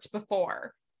 It worked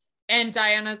before. And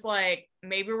Diana's like,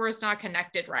 maybe we're just not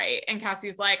connected right. And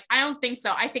Cassie's like, I don't think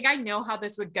so. I think I know how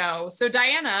this would go. So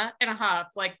Diana, in a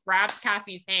huff, like grabs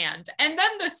Cassie's hand. And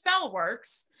then the spell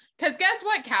works. Because guess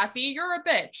what, Cassie? You're a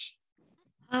bitch.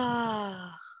 And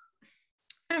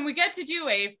we get to do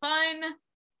a fun,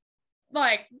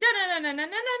 like,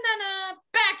 da-na-na-na-na-na-na-na,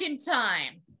 back in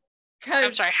time.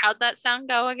 I'm sorry, how'd that sound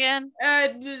go again?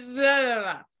 It's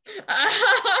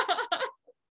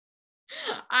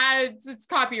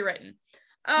copywritten.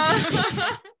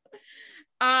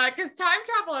 Because time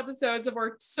travel episodes have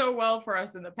worked so well for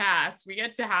us in the past. We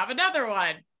get to have another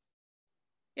one.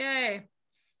 Yay.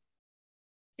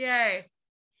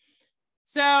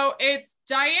 So it's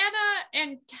Diana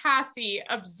and Cassie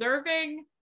observing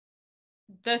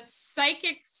the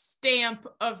psychic stamp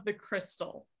of the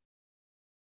crystal.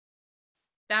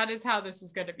 That is how this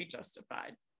is going to be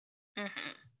justified.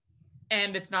 Mm-hmm.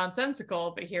 And it's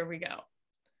nonsensical, but here we go.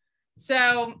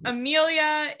 So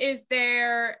Amelia is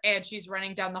there and she's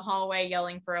running down the hallway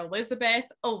yelling for Elizabeth.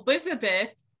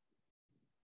 Elizabeth,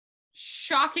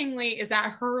 shockingly, is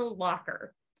at her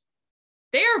locker.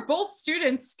 They are both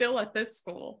students still at this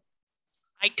school.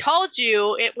 I told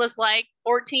you it was like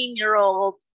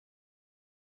 14-year-old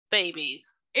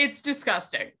babies. It's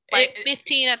disgusting. Like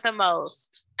 15 at the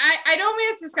most. I don't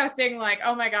mean it's disgusting, like,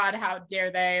 oh my God, how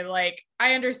dare they? Like,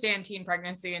 I understand teen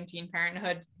pregnancy and teen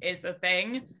parenthood is a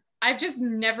thing. I've just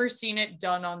never seen it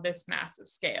done on this massive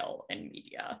scale in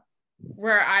media,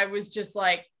 where I was just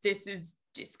like, this is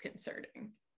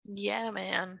disconcerting. Yeah,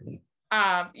 man.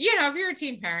 If you're a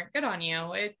teen parent, good on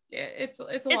you. It's a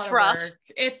lot of rough. work.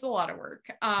 It's a lot of work.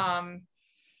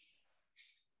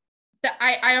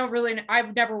 I don't really,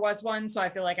 I've never was one, so I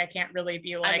feel like I can't really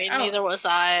be like, I mean, neither was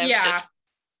I. I was just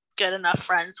good enough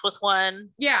friends with one.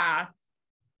 Yeah.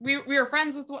 We were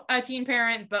friends with a teen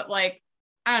parent, but like,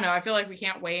 I don't know, I feel like we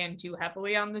can't weigh in too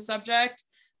heavily on the subject.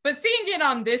 But seeing it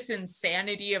on this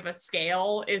insanity of a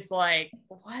scale is like,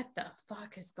 what the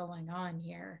fuck is going on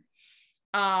here?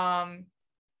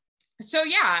 So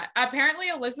yeah, apparently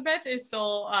Elizabeth is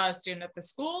still a student at the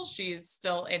school. She's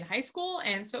still in high school,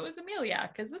 and so is Amelia,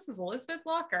 because this is Elizabeth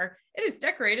Locker. It is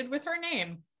decorated with her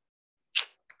name.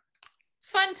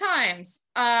 Fun times.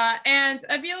 And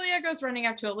Amelia goes running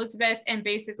up to Elizabeth and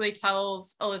basically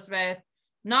tells Elizabeth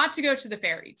not to go to the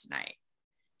ferry tonight.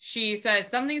 She says,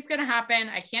 something's going to happen.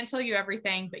 I can't tell you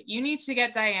everything, but you need to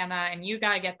get Diana and you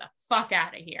got to get the fuck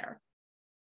out of here.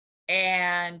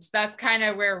 And that's kind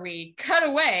of where we cut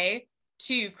away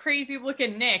to crazy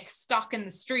looking Nick stalking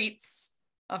the streets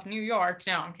of New York.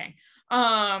 No, I'm kidding.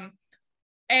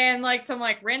 And like some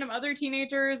like random other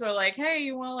teenagers are like, hey,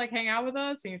 you want to like hang out with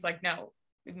us? And he's like, no,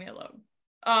 leave me alone.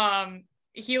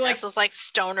 He like this was like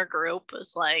stoner group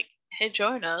was like, hey,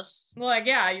 join us. Like,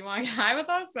 yeah, you want to get high with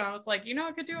us? And I was like,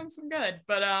 it could do him some good.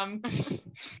 But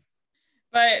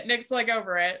but Nick's like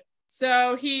over it.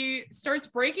 So he starts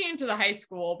breaking into the high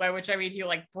school, by which I mean he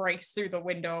like breaks through the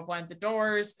window of one of the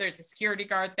doors. There's a security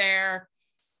guard there.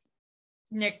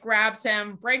 Nick grabs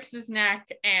him, breaks his neck,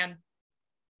 and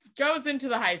goes into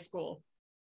the high school.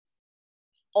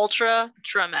 Ultra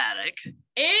dramatic.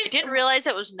 I didn't realize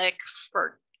it was Nick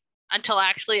until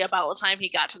actually about the time he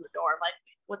got to the door. Like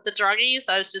with the druggies,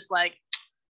 I was just like,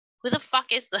 who the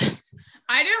fuck is this?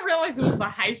 I didn't realize it was the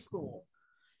high school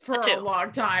for a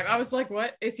long time. I was like,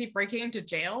 what? Is he breaking into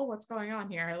jail? What's going on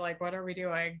here? Like, what are we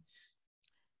doing?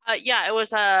 Yeah, it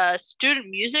was a student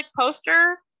music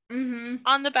poster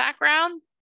on the background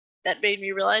that made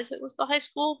me realize it was the high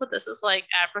school, but this is like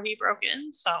after he broke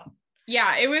in, so.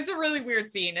 Yeah, it was a really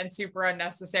weird scene and super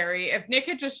unnecessary. If Nick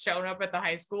had just shown up at the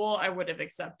high school, I would have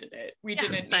accepted it. We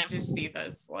didn't need to see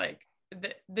this. Like,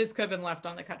 this could have been left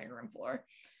on the cutting room floor.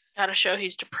 Gotta show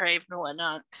he's depraved and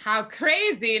whatnot. How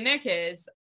crazy Nick is.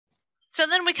 So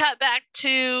then we cut back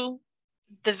to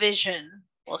the Vision,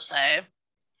 we'll say.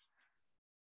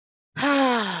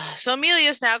 So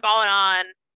Amelia's now going on.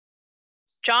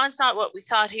 John's not what we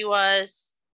thought he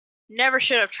was. Never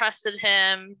should have trusted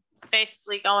him.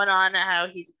 Basically going on how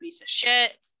he's a piece of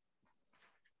shit.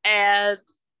 And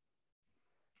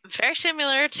very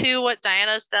similar to what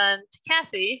Diana's done to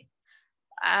Kathy.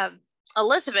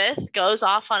 Elizabeth goes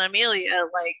off on Amelia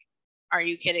like, are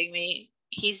you kidding me?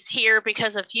 He's here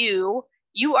because of you.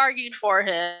 You argued for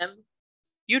him.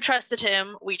 You trusted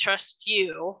him. We trust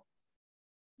you.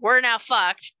 We're now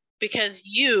fucked because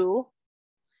you.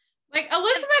 Like,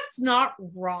 Elizabeth's not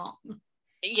wrong.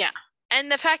 Yeah. And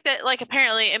the fact that, like,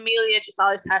 apparently Amelia just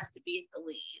always has to be in the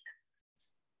lead.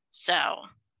 So.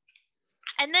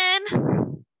 And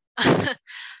then.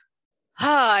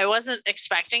 I wasn't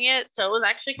expecting it, so it was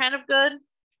actually kind of good.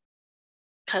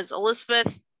 Because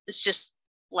Elizabeth is just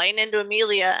laying into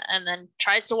Amelia and then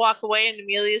tries to walk away, and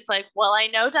Amelia's like, well, I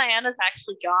know Diana's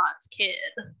actually John's kid.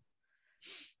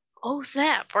 Oh,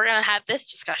 snap. We're going to have this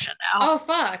discussion now. Oh,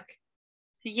 fuck.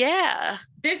 Yeah.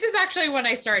 This is actually when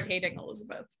I started hating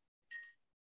Elizabeth.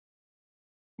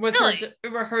 Was really?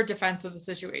 her defense of the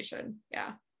situation.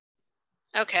 Yeah.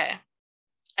 Okay.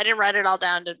 I didn't write it all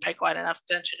down, didn't pay quite enough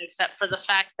attention, except for the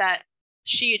fact that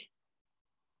she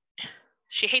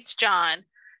hates John,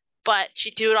 but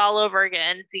she'd do it all over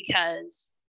again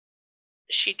because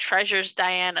she treasures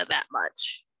Diana that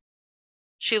much.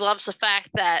 She loves the fact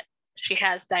that she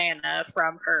has Diana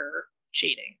from her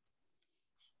cheating.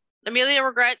 Amelia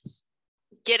regrets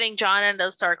getting John into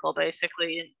the circle,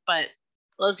 basically, but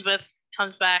Elizabeth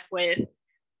comes back with,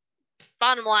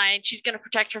 bottom line, she's going to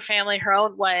protect her family her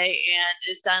own way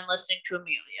and is done listening to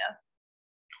Amelia,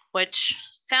 which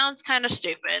sounds kind of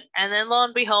stupid. And then lo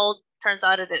and behold, turns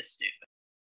out it is stupid.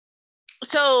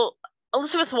 So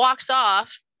Elizabeth walks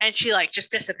off and she like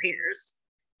just disappears.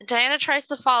 And Diana tries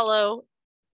to follow.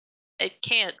 It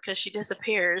can't because she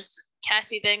disappears.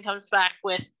 Cassie then comes back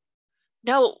with,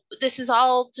 no, this is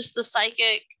all just the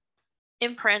psychic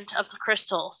imprint of the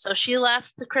crystal. So she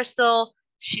left the crystal.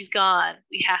 She's gone.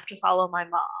 We have to follow my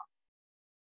mom.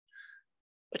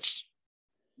 Which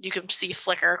you can see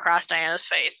flicker across Diana's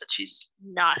face that she's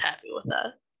not happy with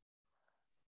that.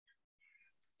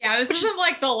 Yeah, this isn't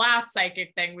like the last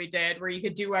psychic thing we did where you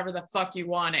could do whatever the fuck you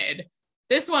wanted.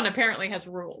 This one apparently has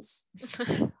rules.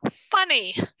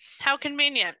 Funny. How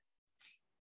convenient.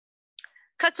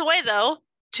 Cuts away, though,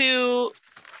 to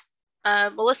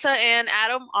Melissa and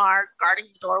Adam are guarding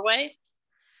the doorway.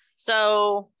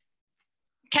 So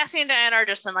Cassie and Diana are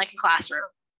just in like a classroom.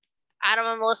 Adam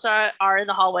and Melissa are in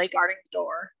the hallway guarding the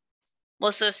door.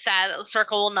 Melissa's sad that the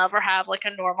circle will never have like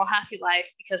a normal happy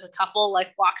life because a couple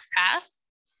like walks past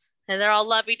and they're all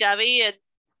lovey-dovey and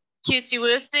cutesy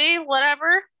wootsy,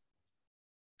 whatever.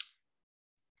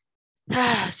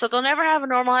 So they'll never have a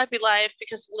normal happy life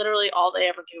because literally all they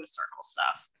ever do is circle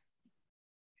stuff.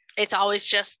 It's always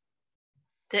just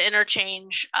the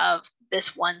interchange of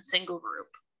this one single group.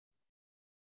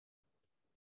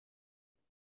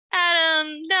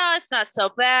 Adam, no, it's not so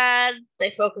bad. They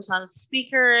focus on the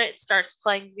speaker. It starts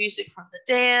playing music from the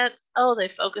dance. Oh, they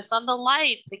focus on the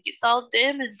lights. It gets all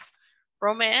dim and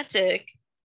romantic.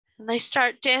 And they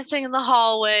start dancing in the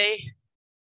hallway.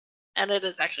 And it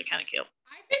is actually kind of cute.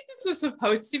 I think this was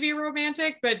supposed to be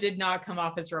romantic, but did not come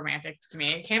off as romantic to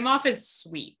me. It came off as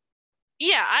sweet.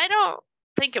 Yeah, I don't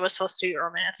think it was supposed to be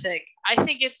romantic. I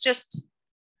think it's just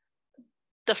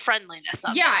the friendliness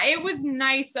of it was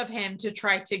nice of him to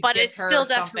try to but give it's her still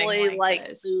something definitely like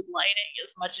this. mood lighting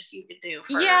as much as you could do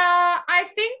for... Yeah, I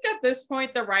think at this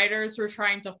point the writers were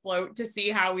trying to float to see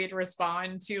how we'd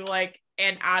respond to like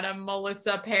an Adam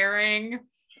Melissa pairing,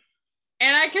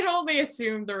 and I can only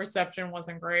assume the reception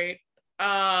wasn't great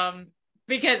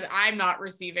because I'm not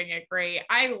receiving it great.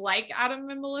 I like Adam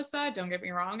and Melissa, don't get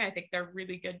me wrong. I think they're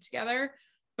really good together.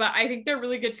 But I think they're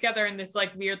really good together in this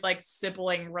like weird like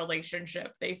sibling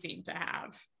relationship they seem to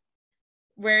have.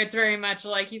 Where it's very much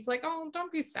like, he's like, oh,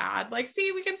 don't be sad. Like,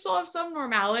 see, we can still have some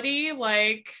normality.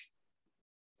 Like,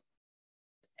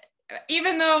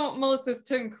 even though Melissa's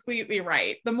completely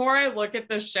right, the more I look at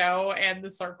the show and the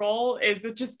circle,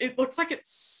 it looks like it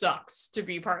sucks to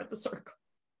be part of the circle.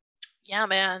 Yeah,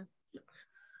 man.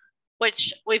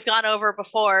 Which we've gone over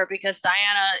before because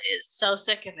Diana is so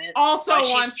sick of it. Also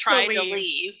wants to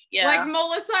leave. Yeah. Like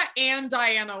Melissa and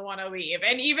Diana want to leave.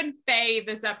 And even Faye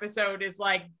this episode is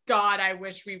like, God, I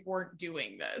wish we weren't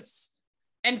doing this.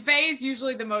 And Faye's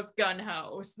usually the most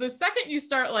gung-ho. So the second you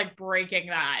start like breaking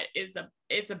that, it's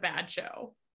a bad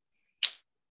show.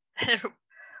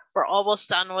 We're almost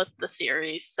done with the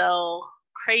series. So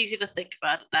crazy to think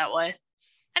about it that way.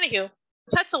 Anywho,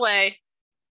 cuts away.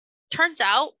 Turns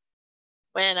out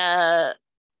when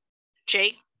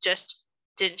Jake just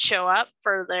didn't show up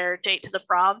for their date to the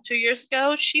prom 2 years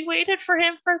ago, she waited for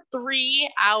him for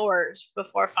 3 hours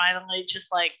before finally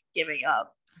just like giving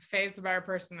up. Faye's a better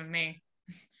person than me.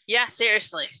 Yeah,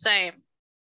 seriously, same.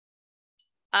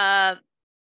 So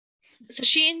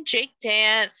she and Jake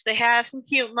dance. They have some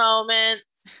cute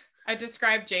moments. I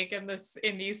describe Jake in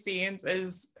these scenes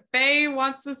as Faye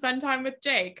wants to spend time with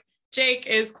Jake. Jake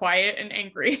is quiet and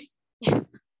angry.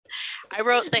 I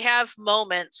wrote they have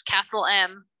moments, capital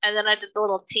M, and then I did the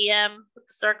little TM with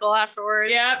the circle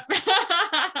afterwards. Yep.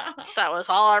 So that was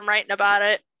all I'm writing about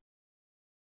it.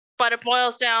 But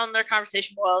their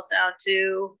conversation boils down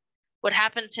to what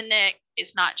happened to Nick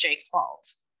is not Jake's fault.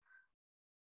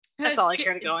 That's all I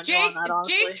care to go into on that,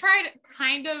 honestly. Jake tried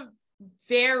kind of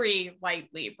very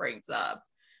lightly brings up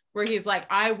where he's like,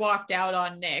 I walked out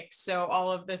on Nick, so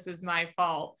all of this is my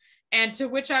fault. And to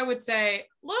which I would say, a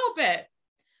little bit.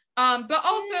 But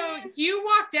also, you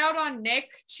walked out on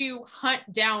Nick to hunt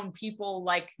down people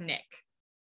like Nick.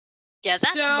 Yeah,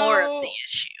 that's more of the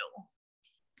issue.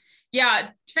 Yeah,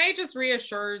 Faye just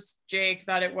reassures Jake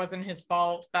that it wasn't his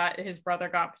fault, that his brother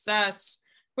got possessed,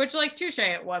 which, like, touche,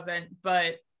 it wasn't,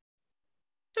 but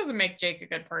doesn't make Jake a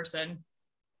good person.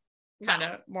 Kind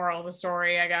of moral of the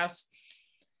story, I guess.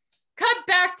 Cut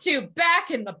back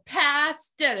in the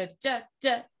past. The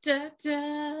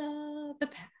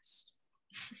past.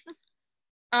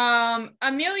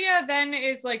 Amelia then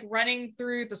is like running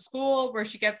through the school where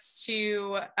she gets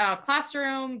to a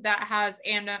classroom that has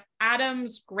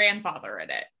Adam's grandfather in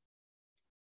it,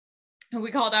 who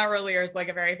we called out earlier as like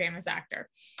a very famous actor.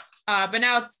 But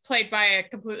now it's played by a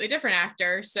completely different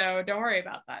actor, so don't worry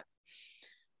about that.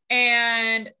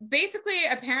 And basically,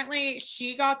 apparently,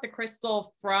 she got the crystal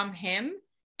from him,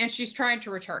 and she's trying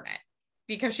to return it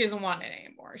because she doesn't want it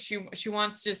anymore. She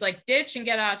wants to just like ditch and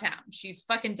get out of town. She's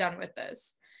fucking done with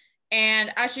this.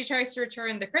 And as she tries to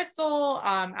return the crystal,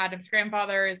 Adam's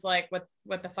grandfather is like,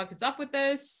 what the fuck is up with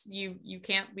this? You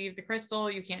can't leave the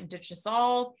crystal. You can't ditch us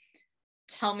all.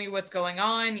 Tell me what's going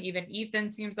on. Even Ethan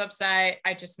seems upset.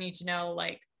 I just need to know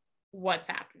like what's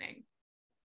happening.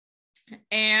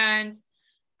 And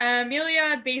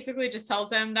Amelia basically just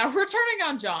tells him that we're turning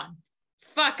on John.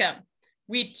 Fuck him.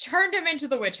 We turned him into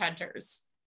the witch hunters.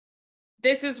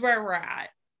 This is where we're at.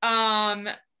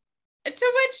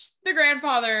 To which the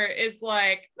grandfather is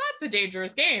like, that's a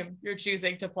dangerous game you're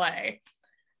choosing to play.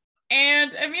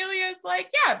 And Amelia's like,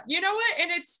 yeah, you know what?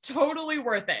 And it's totally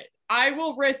worth it. I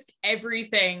will risk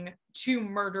everything to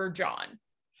murder John.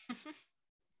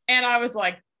 And I was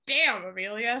like, damn,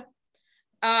 Amelia.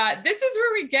 This is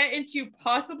where we get into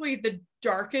possibly the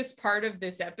darkest part of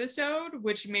this episode,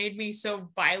 which made me so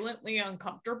violently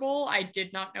uncomfortable. I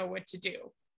did not know what to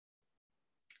do.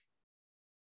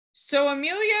 So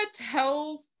Amelia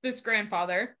tells this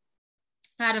grandfather,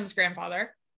 Adam's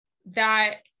grandfather,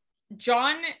 that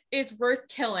John is worth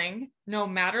killing no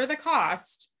matter the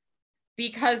cost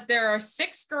because there are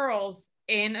 6 girls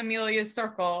in Amelia's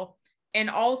circle and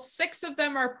all 6 of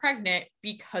them are pregnant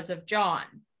because of John.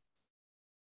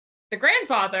 The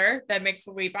grandfather that makes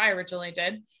the leap I originally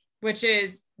did, which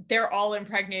is they're all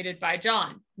impregnated by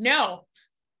John. No,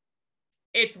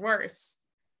 it's worse.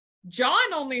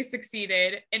 John only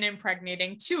succeeded in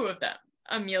impregnating 2 of them,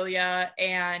 Amelia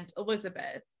and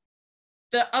Elizabeth.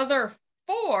 The other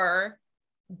 4,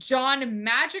 John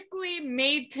magically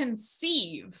made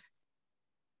conceive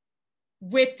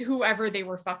with whoever they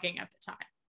were fucking at the time.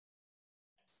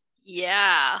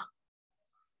 Yeah.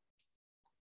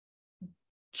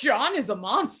 John is a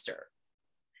monster.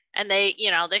 And they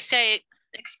say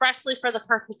expressly for the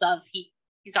purpose of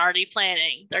he's already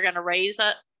planning. They're going to raise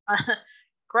a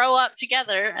grow up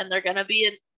together, and they're going to be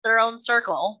in their own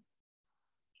circle,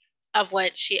 of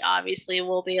which he obviously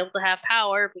will be able to have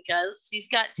power because he's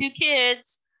got 2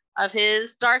 kids of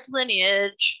his dark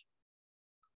lineage.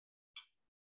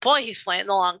 Boy, he's playing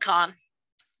the long con.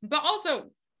 But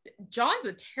also, John's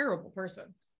a terrible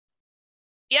person.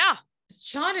 Yeah.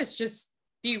 John is just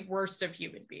the worst of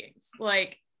human beings.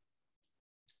 Like,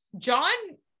 John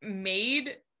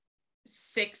made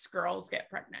 6 girls get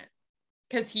pregnant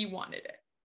because he wanted it.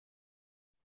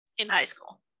 In high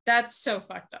school. That's so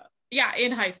fucked up. Yeah,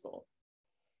 in high school.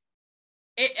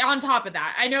 On top of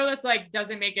that, I know that's like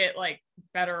doesn't make it like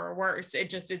better or worse. It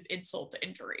just is insult to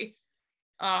injury.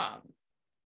 Yeah,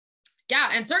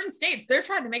 in certain states, they're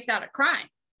trying to make that a crime.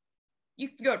 You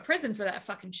can go to prison for that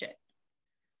fucking shit.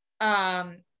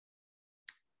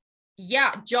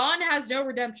 Yeah, John has no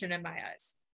redemption in my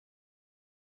eyes.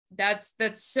 That's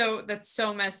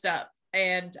so messed up.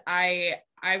 And I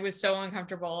was so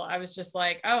uncomfortable. I was just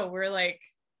like, oh, we're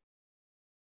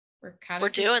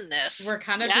doing this. We're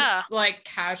kind of just like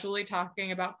casually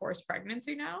talking about forced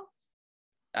pregnancy now.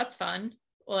 That's fun.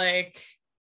 Like,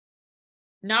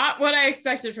 not what I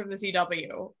expected from the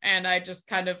CW. And I just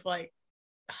kind of like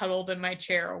huddled in my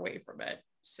chair away from it.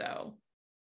 So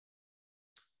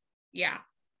yeah.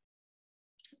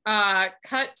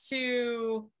 Cut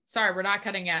to, sorry, we're not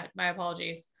cutting yet. My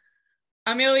apologies.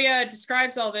 Amelia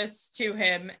describes all this to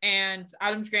him, and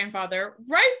Adam's grandfather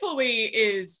rightfully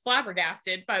is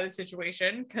flabbergasted by the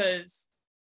situation because,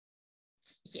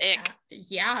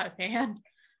 yeah, man.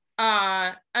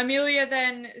 Amelia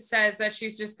then says that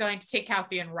she's just going to take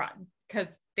Cassie and run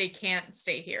because they can't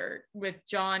stay here with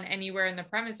John anywhere in the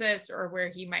premises or where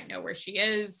he might know where she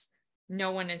is. No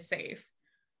one is safe.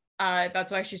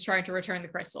 That's why she's trying to return the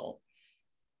crystal.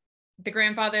 The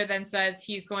grandfather then says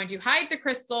he's going to hide the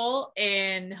crystal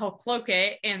and he'll cloak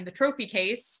it in the trophy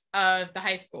case of the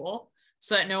high school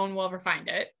so that no one will ever find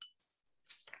it.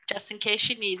 Just in case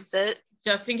she needs it.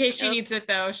 Just in case she needs it,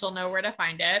 though, she'll know where to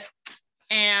find it.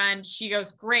 And she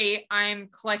goes, great, I'm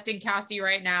collecting Cassie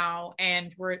right now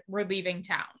and we're leaving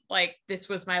town. Like, this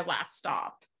was my last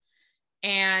stop.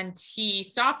 And he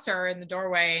stops her in the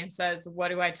doorway and says, what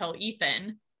do I tell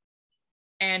Ethan?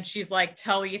 And she's like,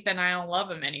 tell Ethan I don't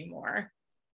love him anymore.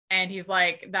 And he's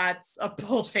like, that's a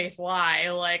bold-faced lie.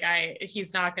 Like,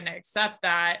 he's not going to accept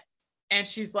that. And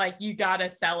she's like, you got to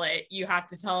sell it. You have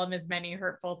to tell him as many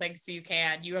hurtful things as you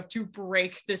can. You have to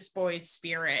break this boy's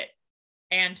spirit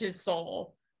and his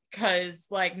soul. Because,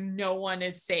 like, no one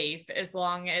is safe as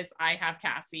long as I have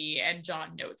Cassie and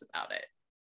John knows about it.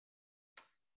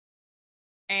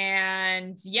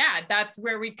 And yeah, that's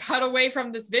where we cut away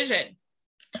from this vision.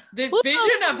 This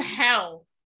vision of hell.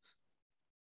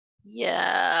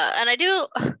 Yeah, and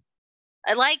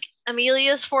I like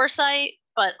Amelia's foresight,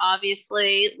 but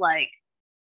obviously, like,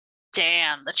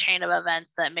 damn, the chain of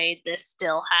events that made this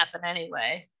still happen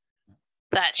anyway.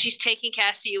 That she's taking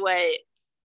Cassie away,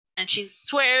 and she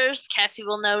swears Cassie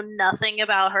will know nothing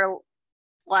about her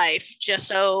life, just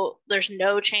so there's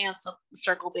no chance of the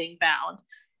circle being bound.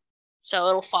 So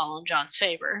it'll fall in John's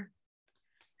favor.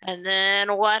 And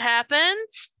then what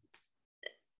happens?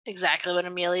 Exactly what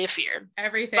Amelia feared.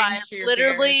 Everything by she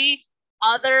literally fears.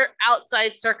 Other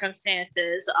outside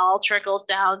circumstances all trickles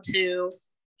down to,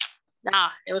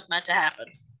 it was meant to happen.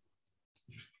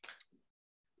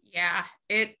 Yeah,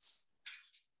 it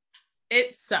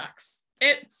sucks.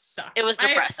 It sucks. It was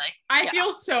depressing. I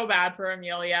feel so bad for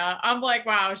Amelia. I'm like,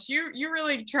 wow, you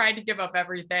really tried to give up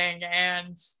everything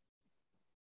and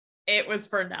it was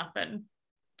for nothing.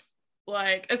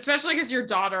 Like, especially because your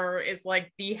daughter is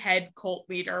like the head cult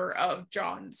leader of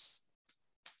John's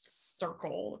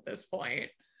circle at this point.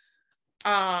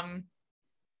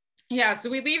 Yeah,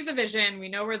 so we leave the vision. We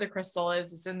know where the crystal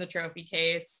is. It's in the trophy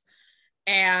case.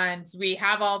 And we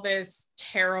have all this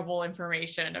terrible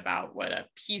information about what a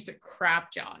piece of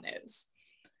crap John is.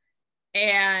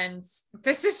 And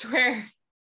this is where,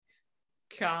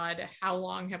 God, how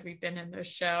long have we been in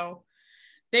this show?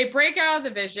 They break out of the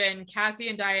vision. Cassie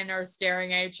and Diana are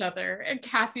staring at each other. And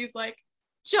Cassie's like,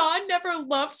 John never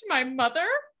loved my mother?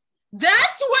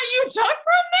 That's what you took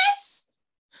from this?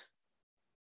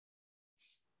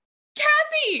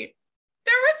 Cassie!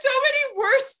 There were so many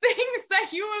worse things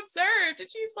that you observed. And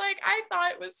she's like, I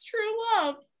thought it was true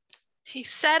love. He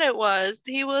said it was.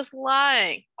 He was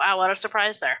lying. Wow, what a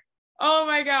surprise there. Oh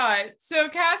my God. So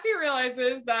Cassie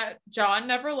realizes that John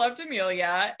never loved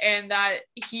Amelia and that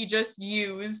he just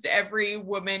used every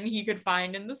woman he could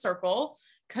find in the circle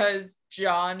because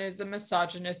John is a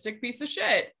misogynistic piece of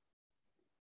shit.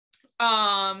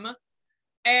 And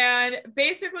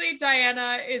basically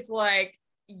Diana is like,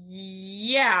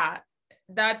 yeah,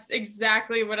 that's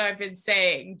exactly what I've been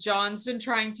saying. John's been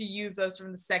trying to use us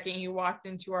from the second he walked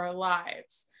into our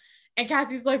lives. And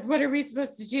Cassie's like, what are we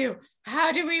supposed to do?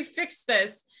 How do we fix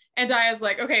this? And Diana's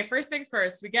like, okay, first things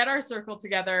first, we get our circle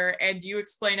together and you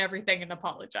explain everything and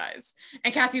apologize.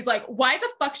 And Cassie's like, why the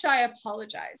fuck should I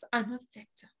apologize? I'm a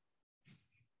victim.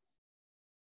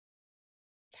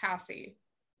 Cassie.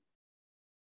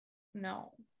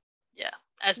 No. Yeah.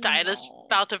 As Diana's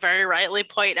about to very rightly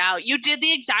point out, you did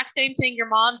the exact same thing your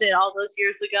mom did all those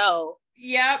years ago.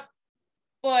 Yep.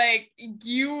 Like,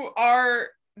 you are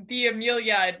the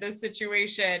Amelia in this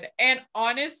situation. And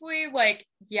honestly, like,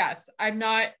 yes, I'm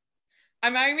not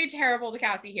gonna be terrible to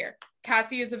Cassie here.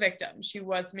 Cassie is a victim. She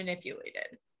was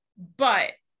manipulated.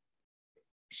 But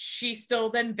she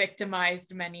still then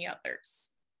victimized many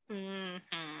others. Mm-hmm.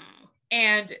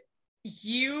 And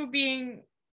you being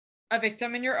a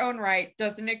victim in your own right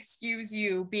doesn't excuse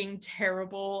you being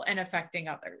terrible and affecting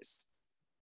others.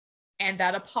 And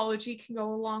that apology can go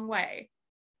a long way.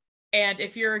 And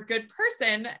if you're a good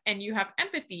person and you have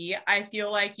empathy, I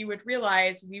feel like you would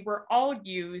realize we were all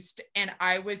used and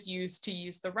I was used to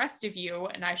use the rest of you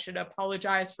and I should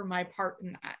apologize for my part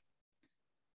in that.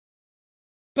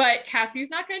 But Cassie's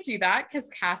not going to do that because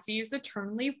Cassie is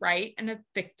eternally right and a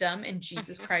victim in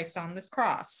Jesus Christ on this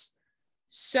cross.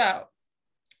 So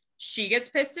she gets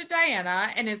pissed at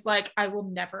Diana and is like, I will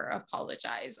never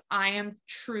apologize. I am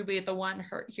truly the one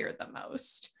hurt here the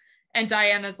most. And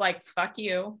Diana's like, fuck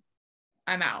you.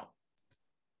 I'm out.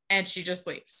 And she just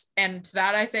leaves. And to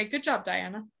that I say, good job,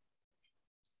 Diana.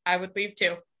 I would leave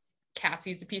too.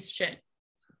 Cassie's a piece of shit.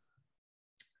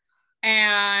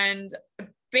 And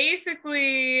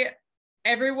basically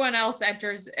everyone else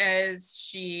enters as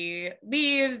she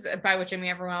leaves, by which I mean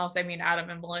everyone else, I mean Adam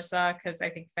and Melissa, because I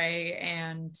think Faye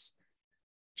and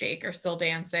Jake are still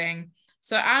dancing.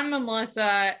 So Adam and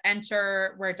Melissa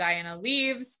enter where Diana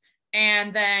leaves,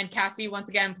 and then Cassie once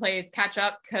again plays catch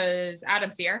up because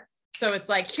Adam's here. So it's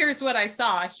like, here's what I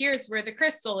saw. Here's where the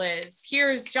crystal is.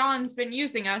 Here's John's been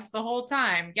using us the whole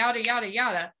time. Yada, yada,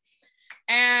 yada.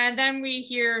 And then we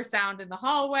hear sound in the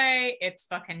hallway. It's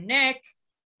fucking Nick.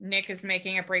 Nick is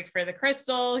making a break for the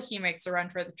crystal. He makes a run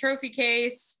for the trophy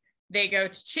case. They go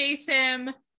to chase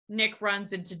him. Nick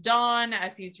runs into Dawn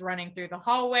as he's running through the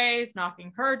hallways,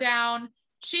 knocking her down.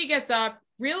 She gets up,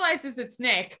 realizes it's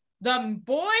Nick, the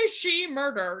boy she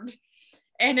murdered,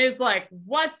 and is like,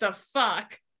 what the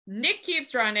fuck? Nick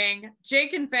keeps running.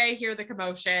 Jake and Faye hear the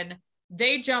commotion.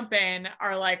 They jump in,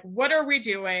 are like, what are we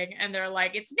doing? And they're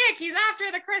like, it's Nick. He's after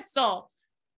the crystal.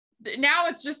 Now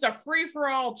it's just a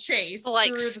free-for-all chase like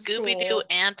through the Scooby-Doo school.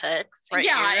 antics. Right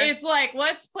Yeah, here. it's like,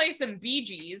 let's play some Bee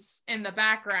Gees in the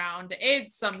background.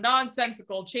 It's some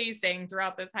nonsensical chasing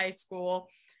throughout this high school.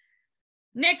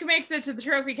 Nick makes it to the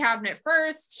trophy cabinet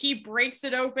first. He breaks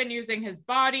it open using his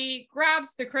body,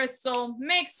 grabs the crystal,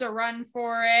 makes a run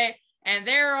for it, and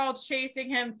they're all chasing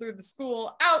him through the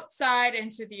school outside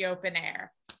into the open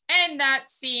air. And that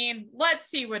scene, let's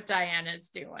see what Diana's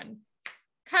doing.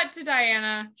 Cut to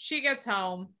Diana. She gets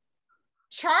home.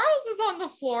 Charles is on the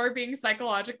floor being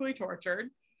psychologically tortured.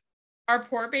 Our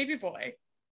poor baby boy.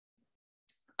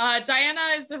 Diana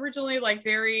is originally like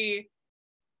very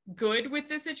good with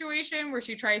this situation where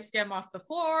she tries to get him off the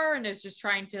floor and is just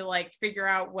trying to like figure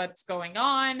out what's going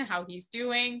on, how he's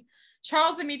doing.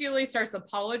 Charles immediately starts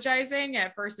apologizing.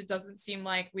 At first, it doesn't seem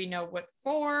like we know what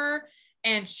for.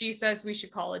 And she says we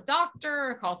should call a doctor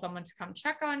or call someone to come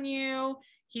check on you.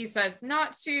 He says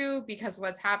not to because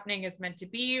what's happening is meant to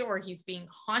be, or he's being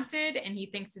haunted and he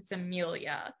thinks it's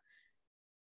Amelia.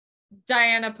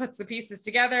 Diana puts the pieces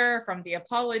together from the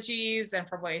apologies and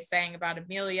from what he's saying about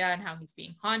Amelia and how he's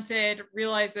being haunted,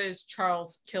 realizes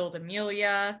Charles killed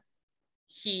Amelia.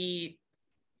 He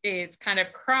is kind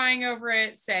of crying over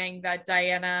it, saying that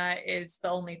Diana is the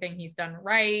only thing he's done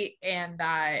right and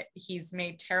that he's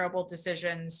made terrible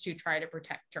decisions to try to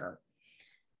protect her.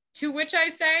 To which I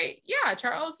say, yeah,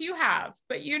 Charles, you have,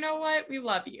 but you know what? We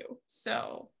love you.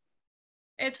 So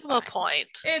it's fine. No point.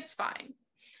 It's fine.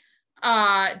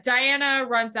 Diana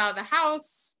runs out of the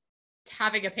house,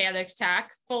 having a panic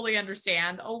attack. Fully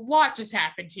understand. A lot just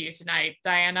happened to you tonight,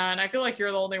 Diana, and I feel like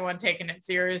you're the only one taking it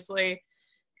seriously.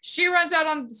 She runs out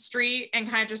on the street and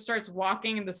kind of just starts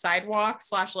walking in the sidewalk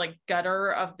 / like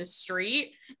gutter of the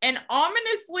street. And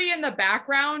ominously in the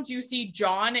background, you see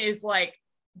John is like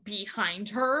behind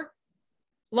her,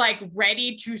 like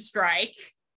ready to strike.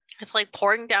 It's like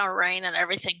pouring down rain and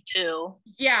everything too.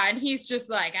 Yeah, and he's just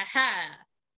like, aha,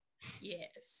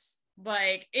 yes.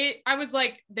 Like it, I was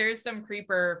like, there's some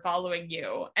creeper following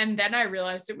you. And then I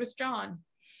realized it was John.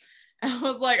 And I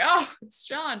was like, oh, it's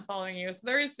John following you. So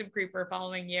there is some creeper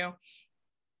following you.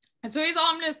 And so he's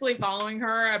ominously following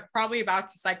her, probably about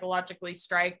to psychologically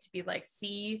strike to be like,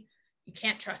 see, you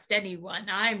can't trust anyone.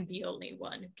 I'm the only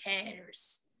one who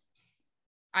cares.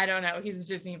 I don't know. He's a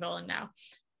Disney villain now.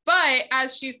 But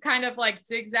as she's kind of like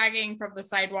zigzagging from the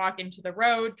sidewalk into the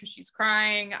road because she's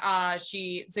crying,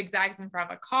 she zigzags in front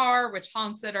of a car, which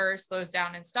honks at her, slows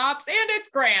down and stops. And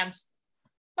it's Grant.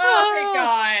 Oh, thank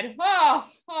God.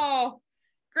 Oh.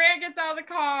 Grant gets out of the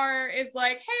car, is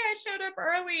like, hey, I showed up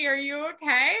early. Are you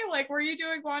okay? Like, what are you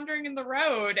doing wandering in the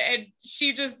road? And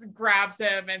she just grabs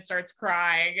him and starts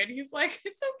crying. And he's like,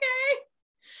 it's okay.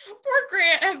 Poor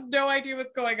Grant has no idea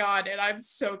what's going on. And I'm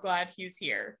so glad he's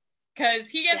here. Because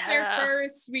he gets there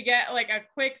first. We get like a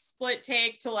quick split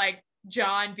take to like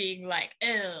John being like,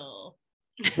 ew.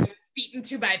 Beaten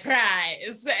to my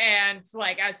prize, and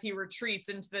like as he retreats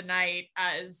into the night,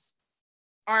 as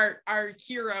our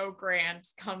hero Grant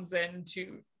comes in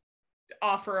to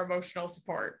offer emotional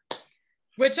support,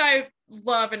 which I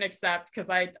love and accept because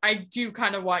I do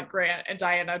kind of want Grant and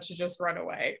Diana to just run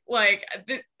away. Like,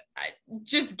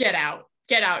 just get out,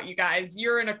 you guys.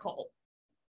 You're in a cult.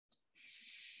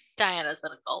 Diana's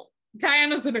in a cult.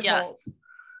 Cult.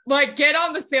 Like, get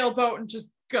on the sailboat and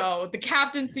just go. The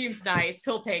captain seems nice.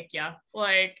 He'll take you.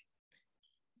 Like,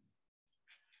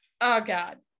 oh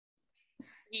God.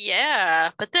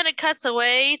 Yeah, but then it cuts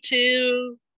away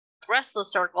to the rest of the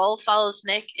circle, follows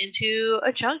Nick into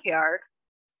a junkyard.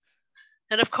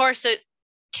 And of course it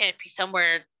can't be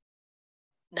somewhere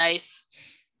nice,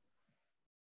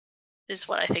 is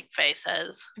what I think Faye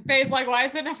says. Faye's like, why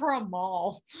is it never a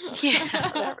mall? Yeah,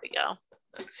 there we go.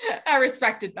 I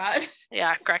respected that.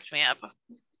 Yeah, cracked me up.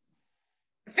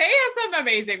 Faye has some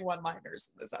amazing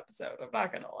one-liners in this episode. I'm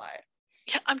not gonna lie.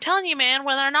 Yeah, I'm telling you, man,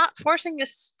 when they're not forcing a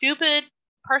stupid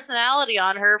personality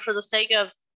on her for the sake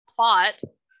of plot,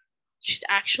 she's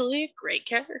actually a great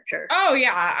character. Oh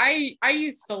yeah, I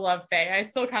used to love Faye. I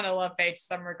still kind of love Faye to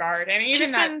some regard, and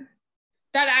even that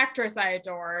actress I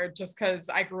adore, just because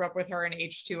I grew up with her in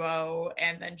H2O,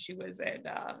 and then she was in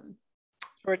the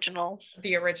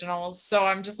originals. So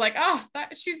I'm just like, oh,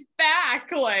 she's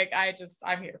back. Like,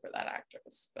 I'm here for that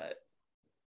actress. But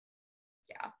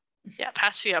yeah,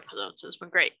 past few episodes has been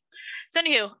great. So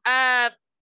anywho,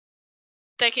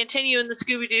 they continue in the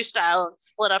Scooby-Doo style and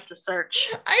split up to search.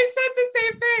 I said the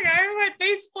same thing.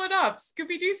 They split up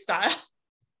Scooby-Doo style.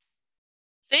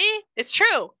 See, it's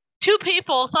true. 2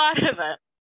 people thought of it.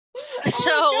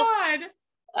 Oh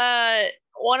God.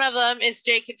 One of them is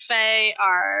Jake and Faye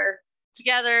are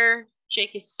together.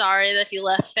 Jake is sorry that he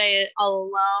left Faye all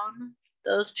alone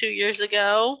those 2 years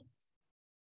ago.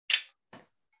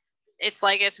 It's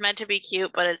like it's meant to be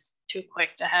cute, but it's too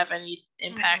quick to have any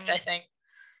impact, I think.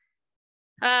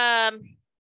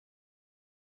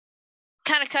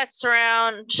 Kind of cuts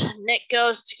around. Nick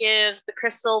goes to give the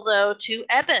crystal, though, to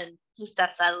Eben, who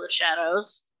steps out of the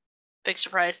shadows. Big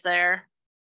surprise there.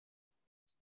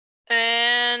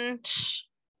 And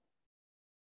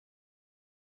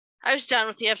I was done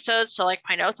with the episode, so like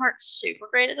my notes aren't super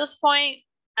great at this point,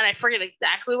 and I forget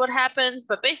exactly what happens,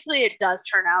 but basically it does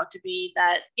turn out to be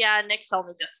that, yeah, Nick's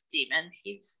only just a demon.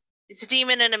 He's a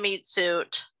demon in a meat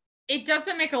suit. It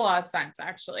doesn't make a lot of sense,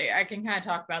 actually. I can kind of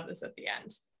talk about this at the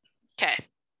end. Okay.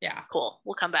 Yeah. Cool.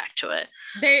 We'll come back to it.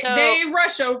 They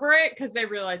rush over it because they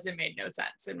realize it made no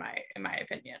sense, in my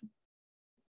opinion.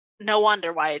 No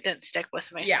wonder why it didn't stick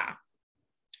with me. Yeah.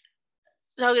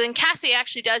 So then Cassie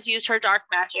actually does use her dark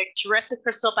magic to rip the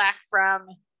crystal back from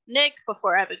Nick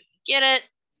before Eben can get it.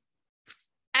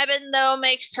 Eben, though,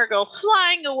 makes her go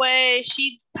flying away.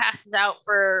 She passes out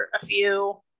for a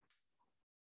few.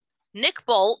 Nick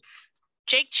bolts.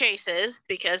 Jake chases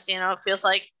because, it feels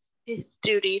like his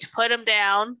duty to put him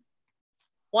down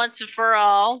once and for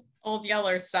all. Old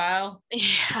Yeller style.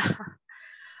 Yeah.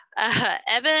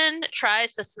 Eben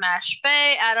tries to smash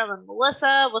Faye, Adam, and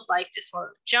Melissa with just one of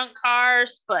the junk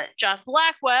cars, but John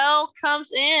Blackwell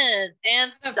comes in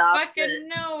and stops fucking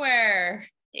it. Nowhere.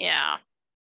 Yeah.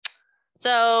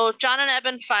 So John and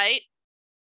Eben fight.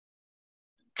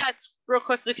 Cuts real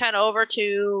quickly kind of over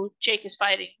to Jake is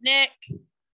fighting Nick.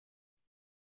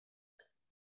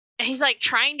 And he's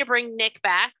trying to bring Nick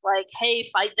back, hey,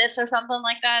 fight this or something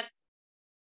like that.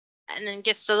 And then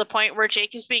gets to the point where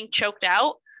Jake is being choked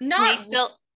out.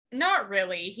 Not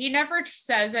really. He never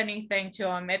says anything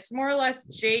to him. It's more or less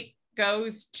Jake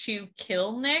goes to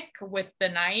kill Nick with the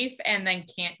knife and then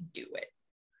can't do it.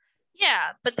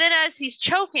 Yeah, but then as he's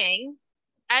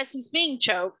being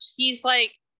choked, he's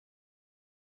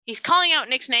calling out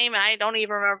Nick's name, and I don't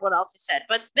even remember what else he said.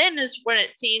 But then is when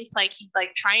it seems like he's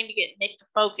trying to get Nick to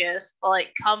focus, to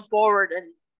come forward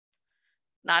and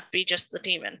not be just the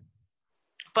demon.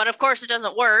 But of course it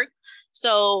doesn't work.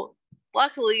 So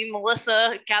luckily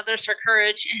Melissa gathers her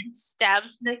courage and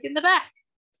stabs Nick in the back.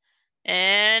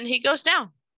 And he goes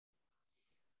down.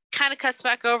 Kind of cuts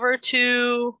back over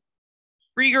to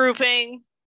regrouping.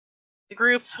 The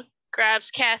group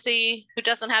grabs Cassie, who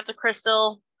doesn't have the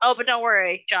crystal. Oh, but don't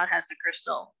worry, John has the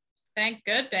crystal. Thank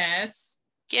goodness.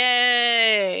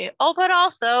 Yay. Oh, but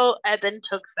also Eben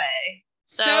took Faye.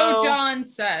 So John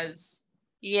says.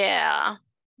 Yeah.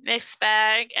 Mixed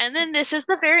bag. And then this is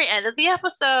the very end of the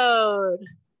episode.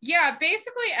 Yeah,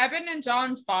 basically Eben and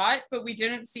John fought, but we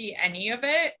didn't see any of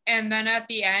it. And then at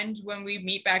the end, when we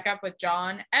meet back up with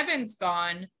John, Eben's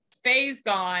gone, Faye's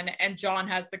gone, and John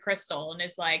has the crystal and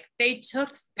is like, they took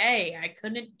Faye. I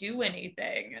couldn't do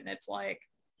anything. And it's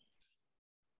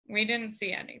we didn't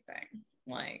see anything.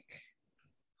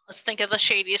 Let's think of the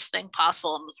shadiest thing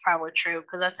possible, and it's probably true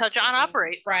because that's how John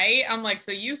operates. Right? I'm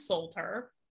so you sold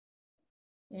her.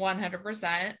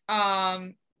 100%.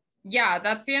 Yeah,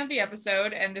 that's the end of the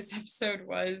episode, and this episode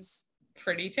was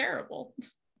pretty terrible.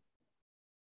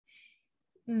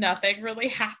 Nothing really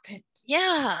happened.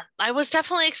 Yeah, I was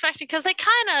definitely expecting, because they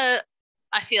kind of,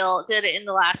 I feel, did it in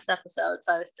the last episode,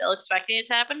 so I was still expecting it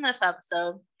to happen in this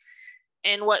episode.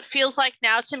 And what feels like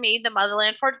now to me, the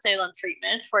Motherland Port Salem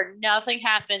treatment, where nothing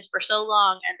happens for so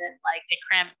long, and then they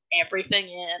cram everything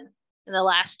in the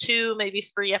last 2, maybe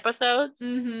 3 episodes.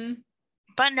 Mm-hmm.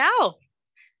 But no,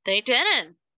 they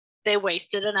didn't. They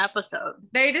wasted an episode.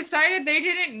 They decided they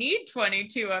didn't need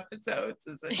 22 episodes,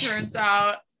 as it turns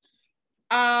out.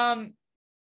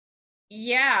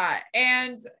 Yeah,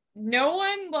 and no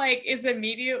one is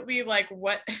immediately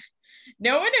what.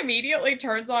 No one immediately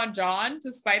turns on John,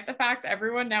 despite the fact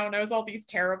everyone now knows all these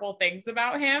terrible things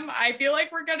about him. I feel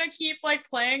like we're gonna keep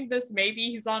playing this maybe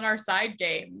he's on our side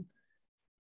game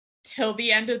till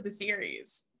the end of the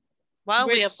series. Well,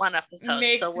 we have 1 episode,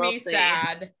 makes so we'll me see.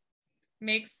 sad.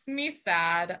 Makes me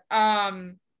sad.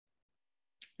 The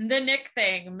Nick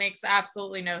thing makes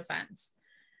absolutely no sense.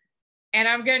 And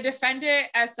I'm going to defend it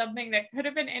as something that could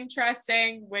have been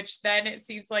interesting, which then it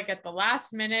seems like at the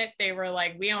last minute, they were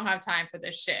like, we don't have time for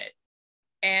this shit,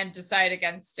 and decide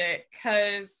against it.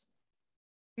 Because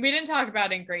we didn't talk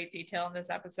about it in great detail in this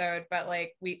episode, but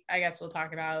I guess we'll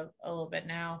talk about it a little bit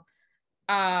now.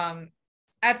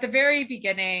 At the very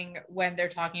beginning, when they're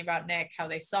talking about Nick, how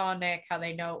they saw Nick, how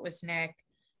they know it was Nick,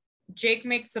 Jake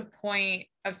makes a point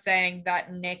of saying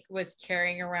that Nick was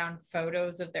carrying around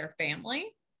photos of their family.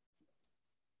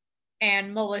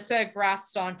 And Melissa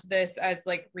grasped onto this as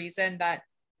reason that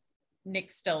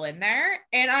Nick's still in there.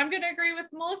 And I'm going to agree with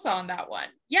Melissa on that one.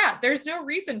 Yeah, there's no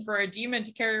reason for a demon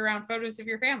to carry around photos of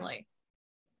your family.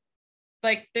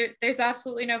 There's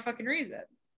absolutely no fucking reason.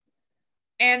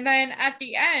 And then at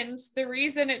the end, the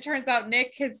reason it turns out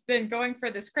Nick has been going for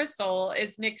this crystal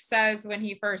is Nick says when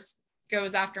he first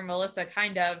goes after Melissa,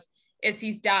 is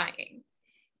he's dying.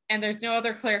 And there's no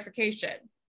other clarification.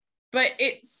 But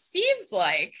it seems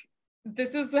like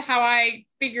this is how I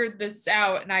figured this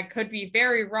out, and I could be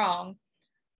very wrong.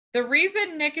 The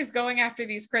reason Nick is going after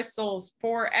these crystals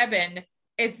for Eben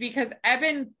is because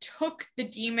Eben took the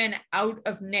demon out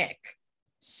of Nick.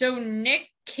 So Nick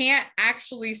can't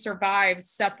actually survive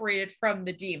separated from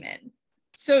the demon.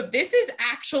 So this is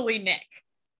actually Nick.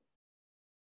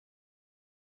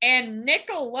 And Nick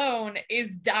alone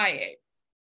is dying.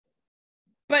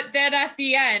 But then at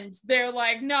the end, they're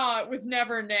like, no, it was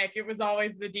never Nick. It was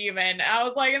always the demon. And I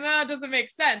was like, no, that doesn't make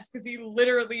sense because he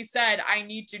literally said, I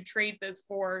need to trade this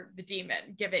for the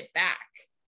demon. Give it back.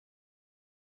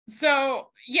 So,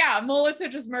 yeah, Melissa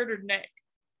just murdered Nick.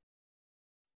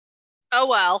 Oh,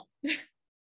 well.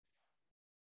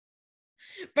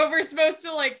 But we're supposed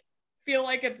to, like, feel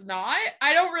like it's not.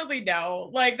 I don't really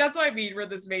know. Like, that's what I mean where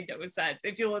this made no sense.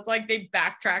 It feels like they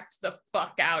backtracked the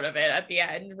fuck out of it at the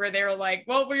end where they were like,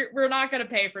 well, we're not going to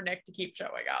pay for Nick to keep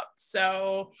showing up.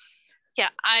 So yeah,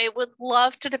 I would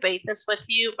love to debate this with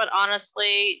you, but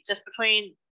honestly, just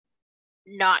between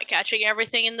not catching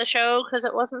everything in the show because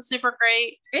it wasn't super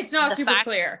great, it's not super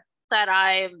clear that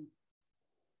I'm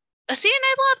see, and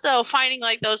I love though finding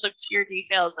like those obscure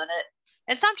details in it.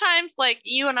 And sometimes like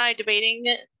you and I debating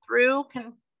it through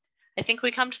can, I think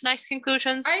we come to nice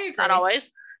conclusions. I agree. Not always,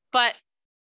 but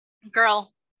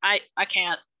girl, I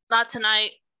can't, not tonight.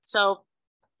 So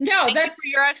no, thank you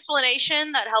for your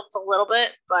explanation. That helps a little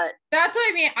bit, but that's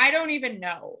what I mean. I don't even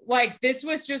know. Like, this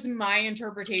was just my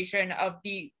interpretation of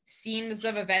the scenes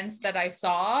of events that I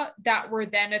saw that were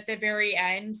then at the very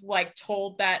end, like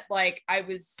told that like I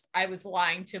was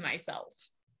lying to myself.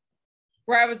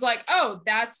 Where I was like, oh,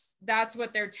 that's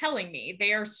what they're telling me.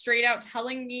 They are straight out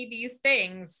telling me these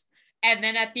things. And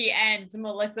then at the end,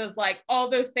 Melissa's like, all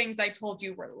those things I told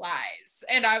you were lies.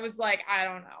 And I was like, I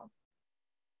don't know.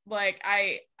 Like,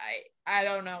 I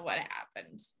don't know what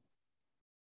happened.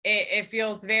 It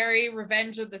feels very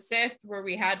Revenge of the Sith, where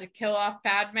we had to kill off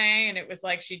Padme, and it was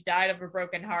like she died of a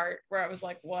broken heart, where I was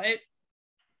like, what?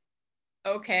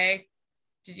 Okay.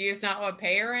 Did you just not want to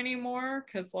pay her anymore?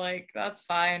 Because, like, that's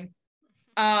fine.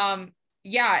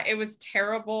 Yeah, it was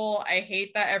terrible. I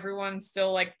hate that everyone's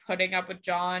still, like, putting up with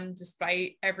Jon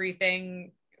despite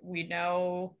everything we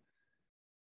know.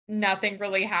 Nothing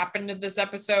really happened in this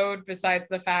episode besides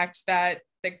the fact that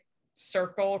the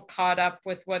circle caught up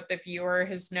with what the viewer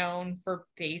has known for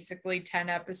basically 10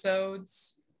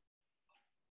 episodes.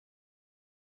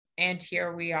 And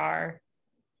here we are,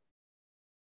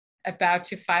 about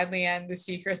to finally end the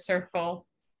Secret Circle.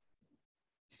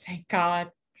 Thank God.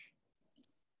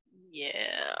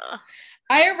 Yeah.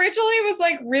 I originally was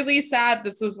like really sad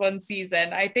this was one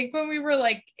season. I think when we were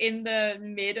like in the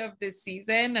mid of this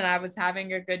season and I was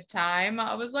having a good time,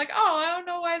 I was like, oh, I don't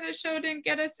know why the show didn't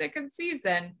get a second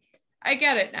season. I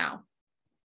get it now.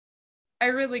 I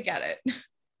really get it.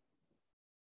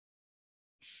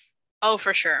 Oh,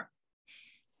 for sure.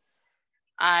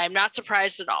 I'm not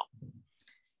surprised at all.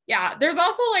 Yeah, there's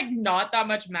also like not that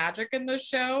much magic in this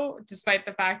show, despite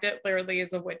the fact it literally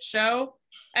is a witch show.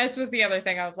 This was the other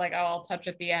thing I was like, oh, I'll touch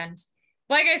at the end.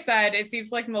 Like I said, it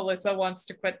seems like Melissa wants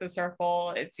to quit the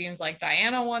circle. It seems like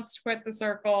Diana wants to quit the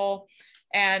circle.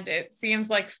 And it seems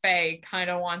like Faye kind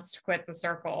of wants to quit the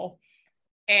circle.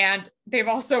 And they've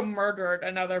also murdered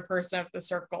another person of the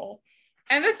circle.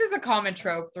 And this is a common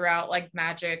trope throughout like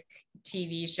magic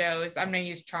TV shows. I'm going to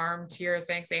use Charmed here as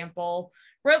an example,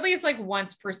 where at least like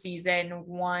once per season,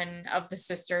 one of the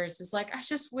sisters is like, I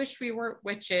just wish we weren't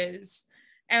witches.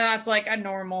 And that's like a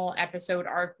normal episode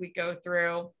arc we go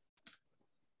through.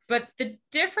 But the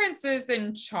differences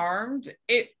in Charmed,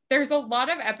 there's a lot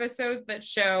of episodes that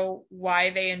show why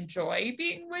they enjoy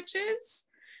being witches.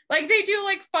 Like they do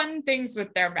like fun things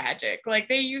with their magic. Like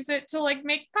they use it to like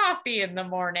make coffee in the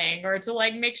morning or to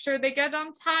like make sure they get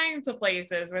on time to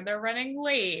places where they're running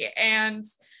late and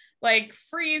like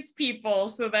freeze people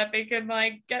so that they can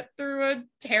like get through a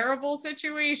terrible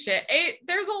situation.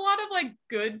 There's a lot of like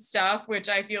good stuff, which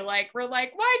I feel like we're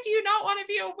like, why do you not want to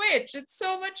be a witch? It's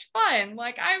so much fun.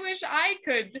 Like, I wish I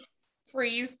could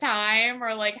freeze time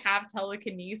or like have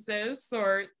telekinesis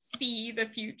or see the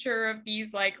future of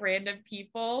these like random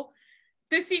people.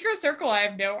 The Secret Circle, I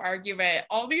have no argument.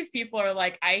 All these people are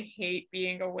like, I hate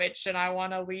being a witch and I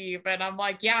want to leave. And I'm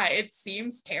like, yeah, it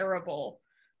seems terrible.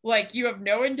 Like, you have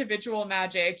no individual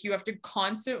magic. You have to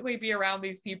constantly be around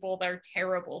these people that are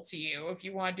terrible to you if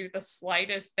you want to do the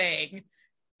slightest thing.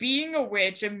 Being a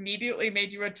witch immediately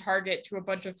made you a target to a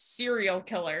bunch of serial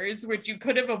killers, which you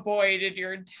could have avoided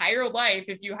your entire life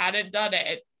if you hadn't done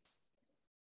it.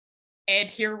 And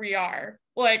here we are.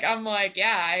 Like, I'm like,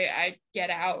 yeah, I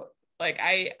get out. Like,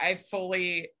 I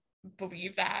fully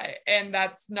believe that. And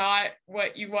that's not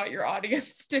what you want your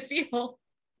audience to feel.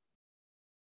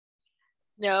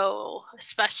 No,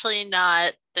 especially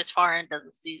not this far into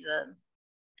the season.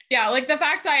 Yeah, like the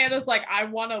fact Diana's like, I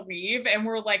want to leave, and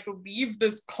we're like, leave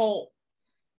this cult.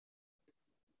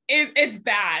 It's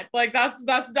bad. Like that's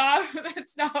not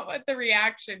what the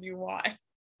reaction you want.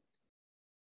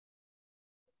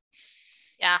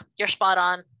 Yeah, you're spot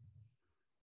on.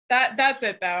 That's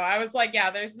it though. I was like,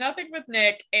 yeah, there's nothing with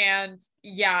Nick, and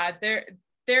yeah,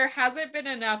 there hasn't been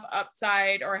enough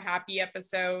upside or happy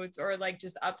episodes or like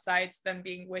just upsides to them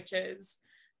being witches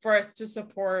for us to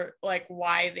support like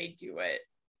why they do it.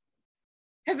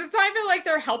 Because it's not even like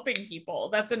they're helping people.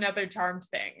 That's another Charmed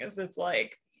thing, is it's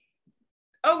like,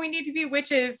 oh, we need to be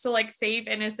witches to like save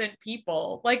innocent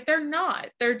people. Like they're not.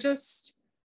 They're just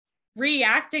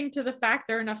reacting to the fact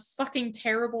they're in a fucking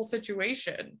terrible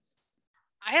situation.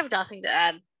 I have nothing to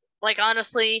add. Like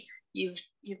honestly, you've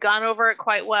gone over it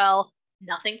quite well.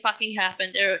 Nothing fucking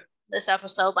happened this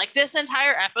episode. Like this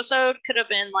entire episode could have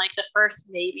been like the first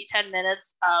maybe 10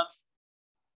 minutes of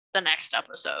the next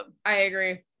episode. I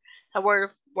agree. That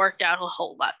worked out a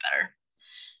whole lot better.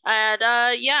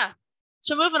 And yeah.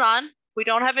 So moving on, we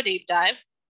don't have a deep dive.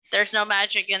 There's no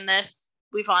magic in this.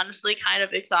 We've honestly kind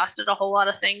of exhausted a whole lot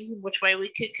of things in which way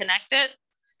we could connect it.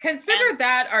 Consider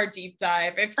that our deep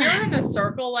dive. If you're in a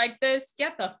circle like this,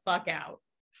 get the fuck out.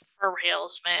 For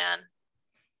reals, man.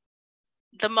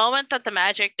 The moment that the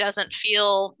magic doesn't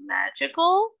feel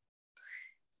magical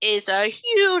is a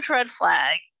huge red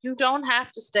flag. You don't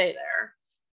have to stay there.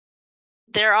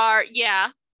 There are, yeah,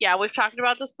 we've talked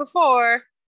about this before.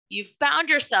 You've bound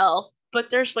yourself, but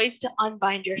there's ways to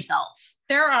unbind yourself.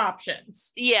 There are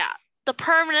options. Yeah. The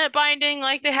permanent binding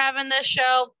like they have in this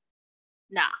show,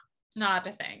 nah. Not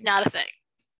a thing. Not a thing.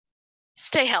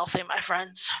 Stay healthy, my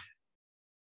friends.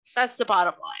 That's the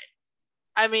bottom line.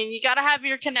 I mean, you gotta have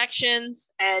your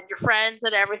connections and your friends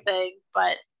and everything,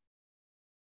 but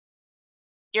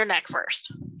your neck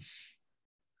first.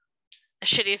 As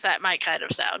shitty as that might kind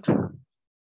of sound. Moving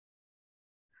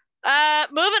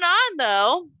on,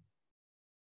 though.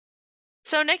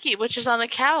 So, Nikki, which is on the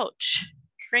couch,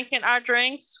 drinking our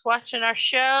drinks, watching our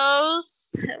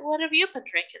shows. What have you been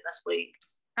drinking this week?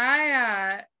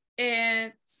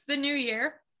 It's the new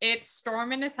year. It's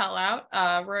storming as hell out.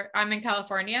 I'm in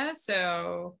California,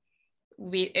 so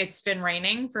it's been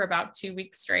raining for about 2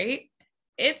 weeks straight.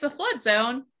 It's a flood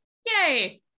zone.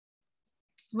 Yay!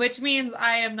 Which means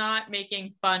I am not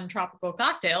making fun tropical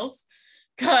cocktails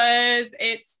because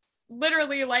it's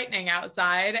literally lightning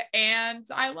outside and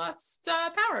I lost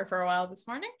power for a while this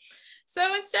morning. So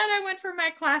instead I went for my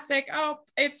classic,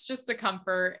 it's just a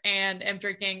comfort, and am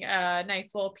drinking a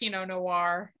nice little Pinot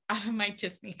Noir out of my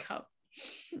Disney cup.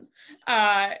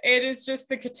 It is just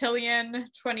the Cotillion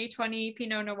 2020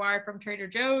 Pinot Noir from Trader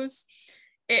Joe's.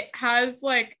 It has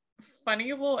like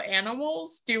funny little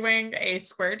animals doing a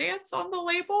square dance on the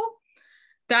label.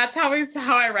 That's how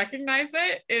I recognize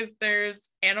it, is there's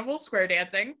animals square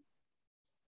dancing,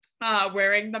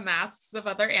 wearing the masks of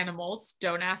other animals.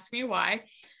 Don't ask me why.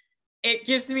 It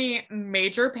gives me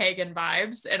major pagan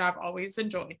vibes, and I've always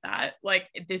enjoyed that.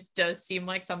 Like, this does seem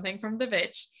like something from the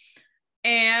Vitch.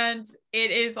 And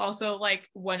it is also like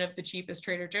one of the cheapest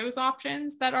Trader Joe's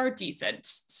options that are decent.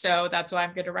 So that's why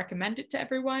I'm going to recommend it to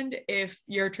everyone. If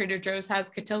your Trader Joe's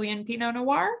has Cotillion Pinot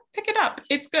Noir, pick it up.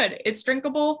 It's good. It's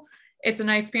drinkable. It's a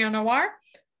nice Pinot Noir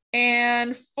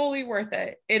and fully worth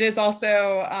it. It is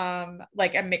also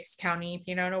like a mixed county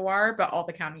Pinot Noir, but all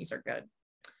the counties are good.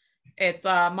 It's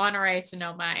Monterey,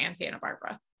 Sonoma, and Santa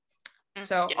Barbara.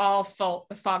 So yeah. All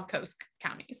Fog Coast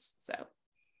counties. So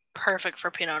perfect for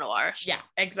Pinot Noir. Yeah,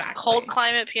 exactly. Cold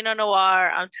climate Pinot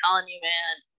Noir, I'm telling you,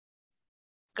 man,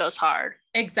 goes hard.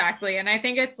 Exactly. And I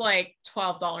think it's like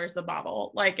 $12 a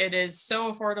bottle. Like, it is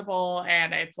so affordable,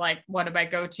 and it's like one of my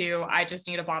go-to. I just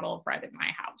need a bottle of red in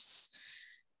my house.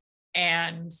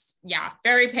 And yeah,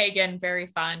 very pagan, very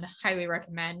fun. Highly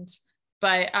recommend.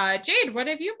 But Jade, what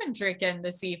have you been drinking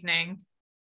this evening?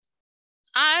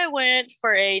 I went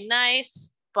for a nice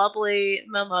bubbly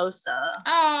mimosa.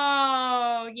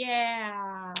 Oh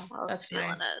yeah, that's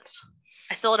nice.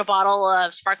 I still had a bottle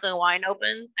of sparkling wine open,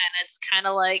 and it's kind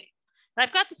of like, and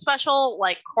I've got the special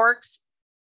like corks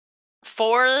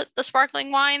for the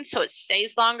sparkling wine, so it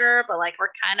stays longer, but like we're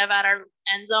kind of at our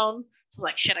end zone. So I was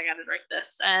like, shit, I gotta drink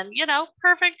this. And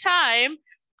perfect time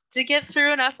to get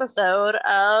through an episode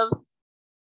of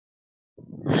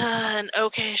an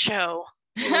okay show.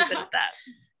 Leave it at that.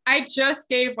 I just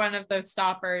gave one of those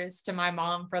stoppers to my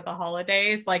mom for the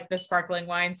holidays, like the sparkling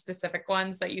wine specific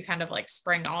ones that you kind of like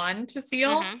spring on to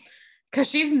seal. Because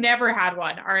she's never had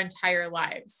one our entire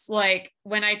lives. Like,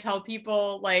 when I tell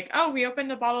people like, oh, we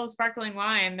opened a bottle of sparkling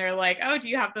wine, they're like, oh, do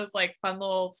you have those like fun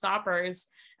little stoppers?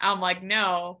 I'm like,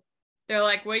 no. They're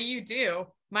like, what do you do?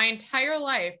 My entire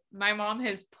life, my mom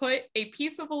has put a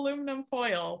piece of aluminum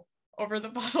foil over the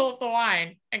bottle of the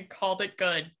wine and called it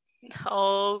good.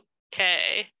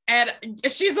 Okay. And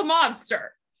she's a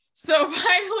monster. So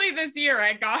finally this year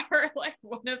I got her like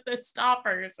one of the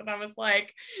stoppers and I was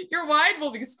like, your wine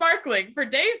will be sparkling for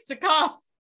days to come.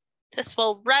 This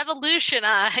will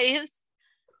revolutionize.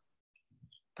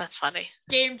 That's funny.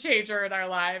 Game changer in our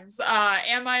lives.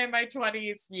 Am I in my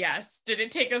 20s? Yes. Did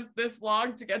it take us this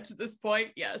long to get to this point?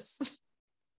 Yes.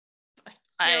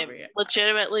 I'm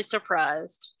legitimately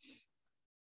surprised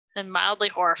and mildly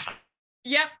horrified.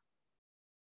 Yep.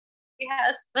 He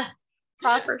has the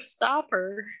proper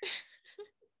stopper.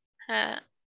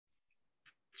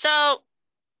 So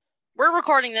we're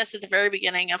recording this at the very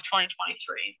beginning of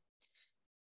 2023.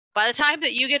 By the time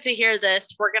that you get to hear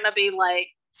this, we're going to be like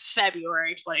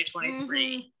February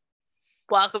 2023. Mm-hmm.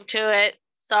 Welcome to it.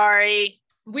 Sorry.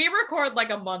 We record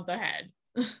like a month ahead.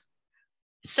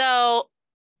 So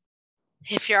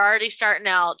if you're already starting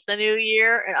out the new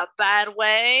year in a bad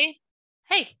way,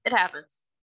 hey, it happens.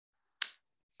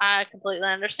 I completely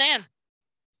understand.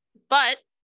 But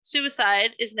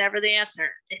suicide is never the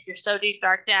answer. If you're so deep,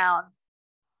 dark down,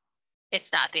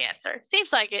 it's not the answer. It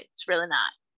seems like it. It's really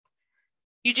not.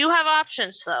 You do have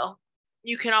options, though.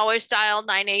 You can always dial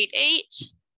 988.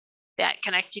 That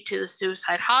connects you to the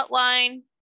suicide hotline.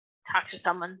 Talk to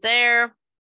someone there.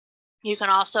 You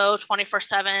can also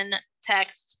 24/7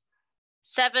 text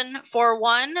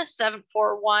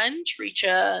 741-741 to reach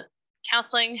a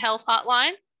counseling health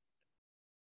hotline.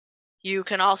 You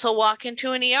can also walk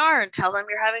into an ER and tell them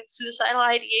you're having suicidal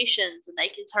ideations, and they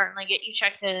can certainly get you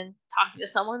checked in and talking to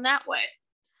someone that way.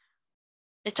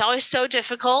 It's always so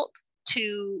difficult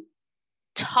to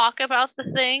talk about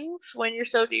the things when you're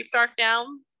so deep, dark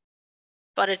down,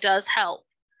 but it does help.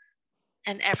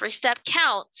 And every step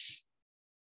counts,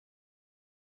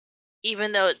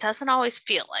 even though it doesn't always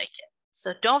feel like it.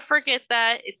 So don't forget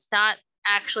that it's not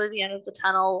actually the end of the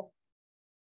tunnel.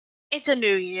 It's a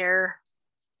new year.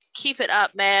 Keep it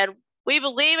up, man. We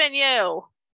believe in you.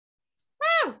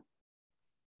 Woo!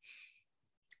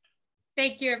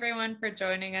 Thank you, everyone, for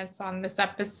joining us on this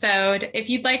episode. If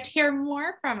you'd like to hear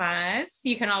more from us,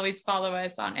 you can always follow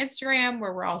us on Instagram,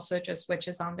 where we're also just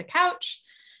Witches on the Couch.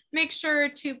 Make sure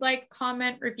to like,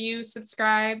 comment, review,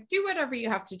 subscribe, do whatever you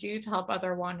have to do to help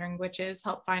other wandering witches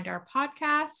help find our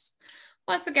podcast.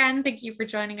 Once again, thank you for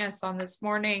joining us on this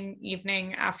morning,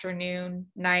 evening, afternoon,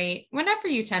 night, whenever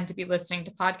you tend to be listening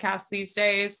to podcasts these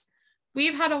days.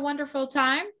 We've had a wonderful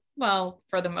time. Well,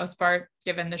 for the most part,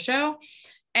 given the show.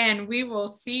 And we will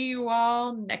see you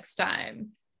all next time.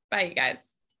 Bye, you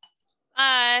guys.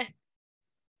 Bye.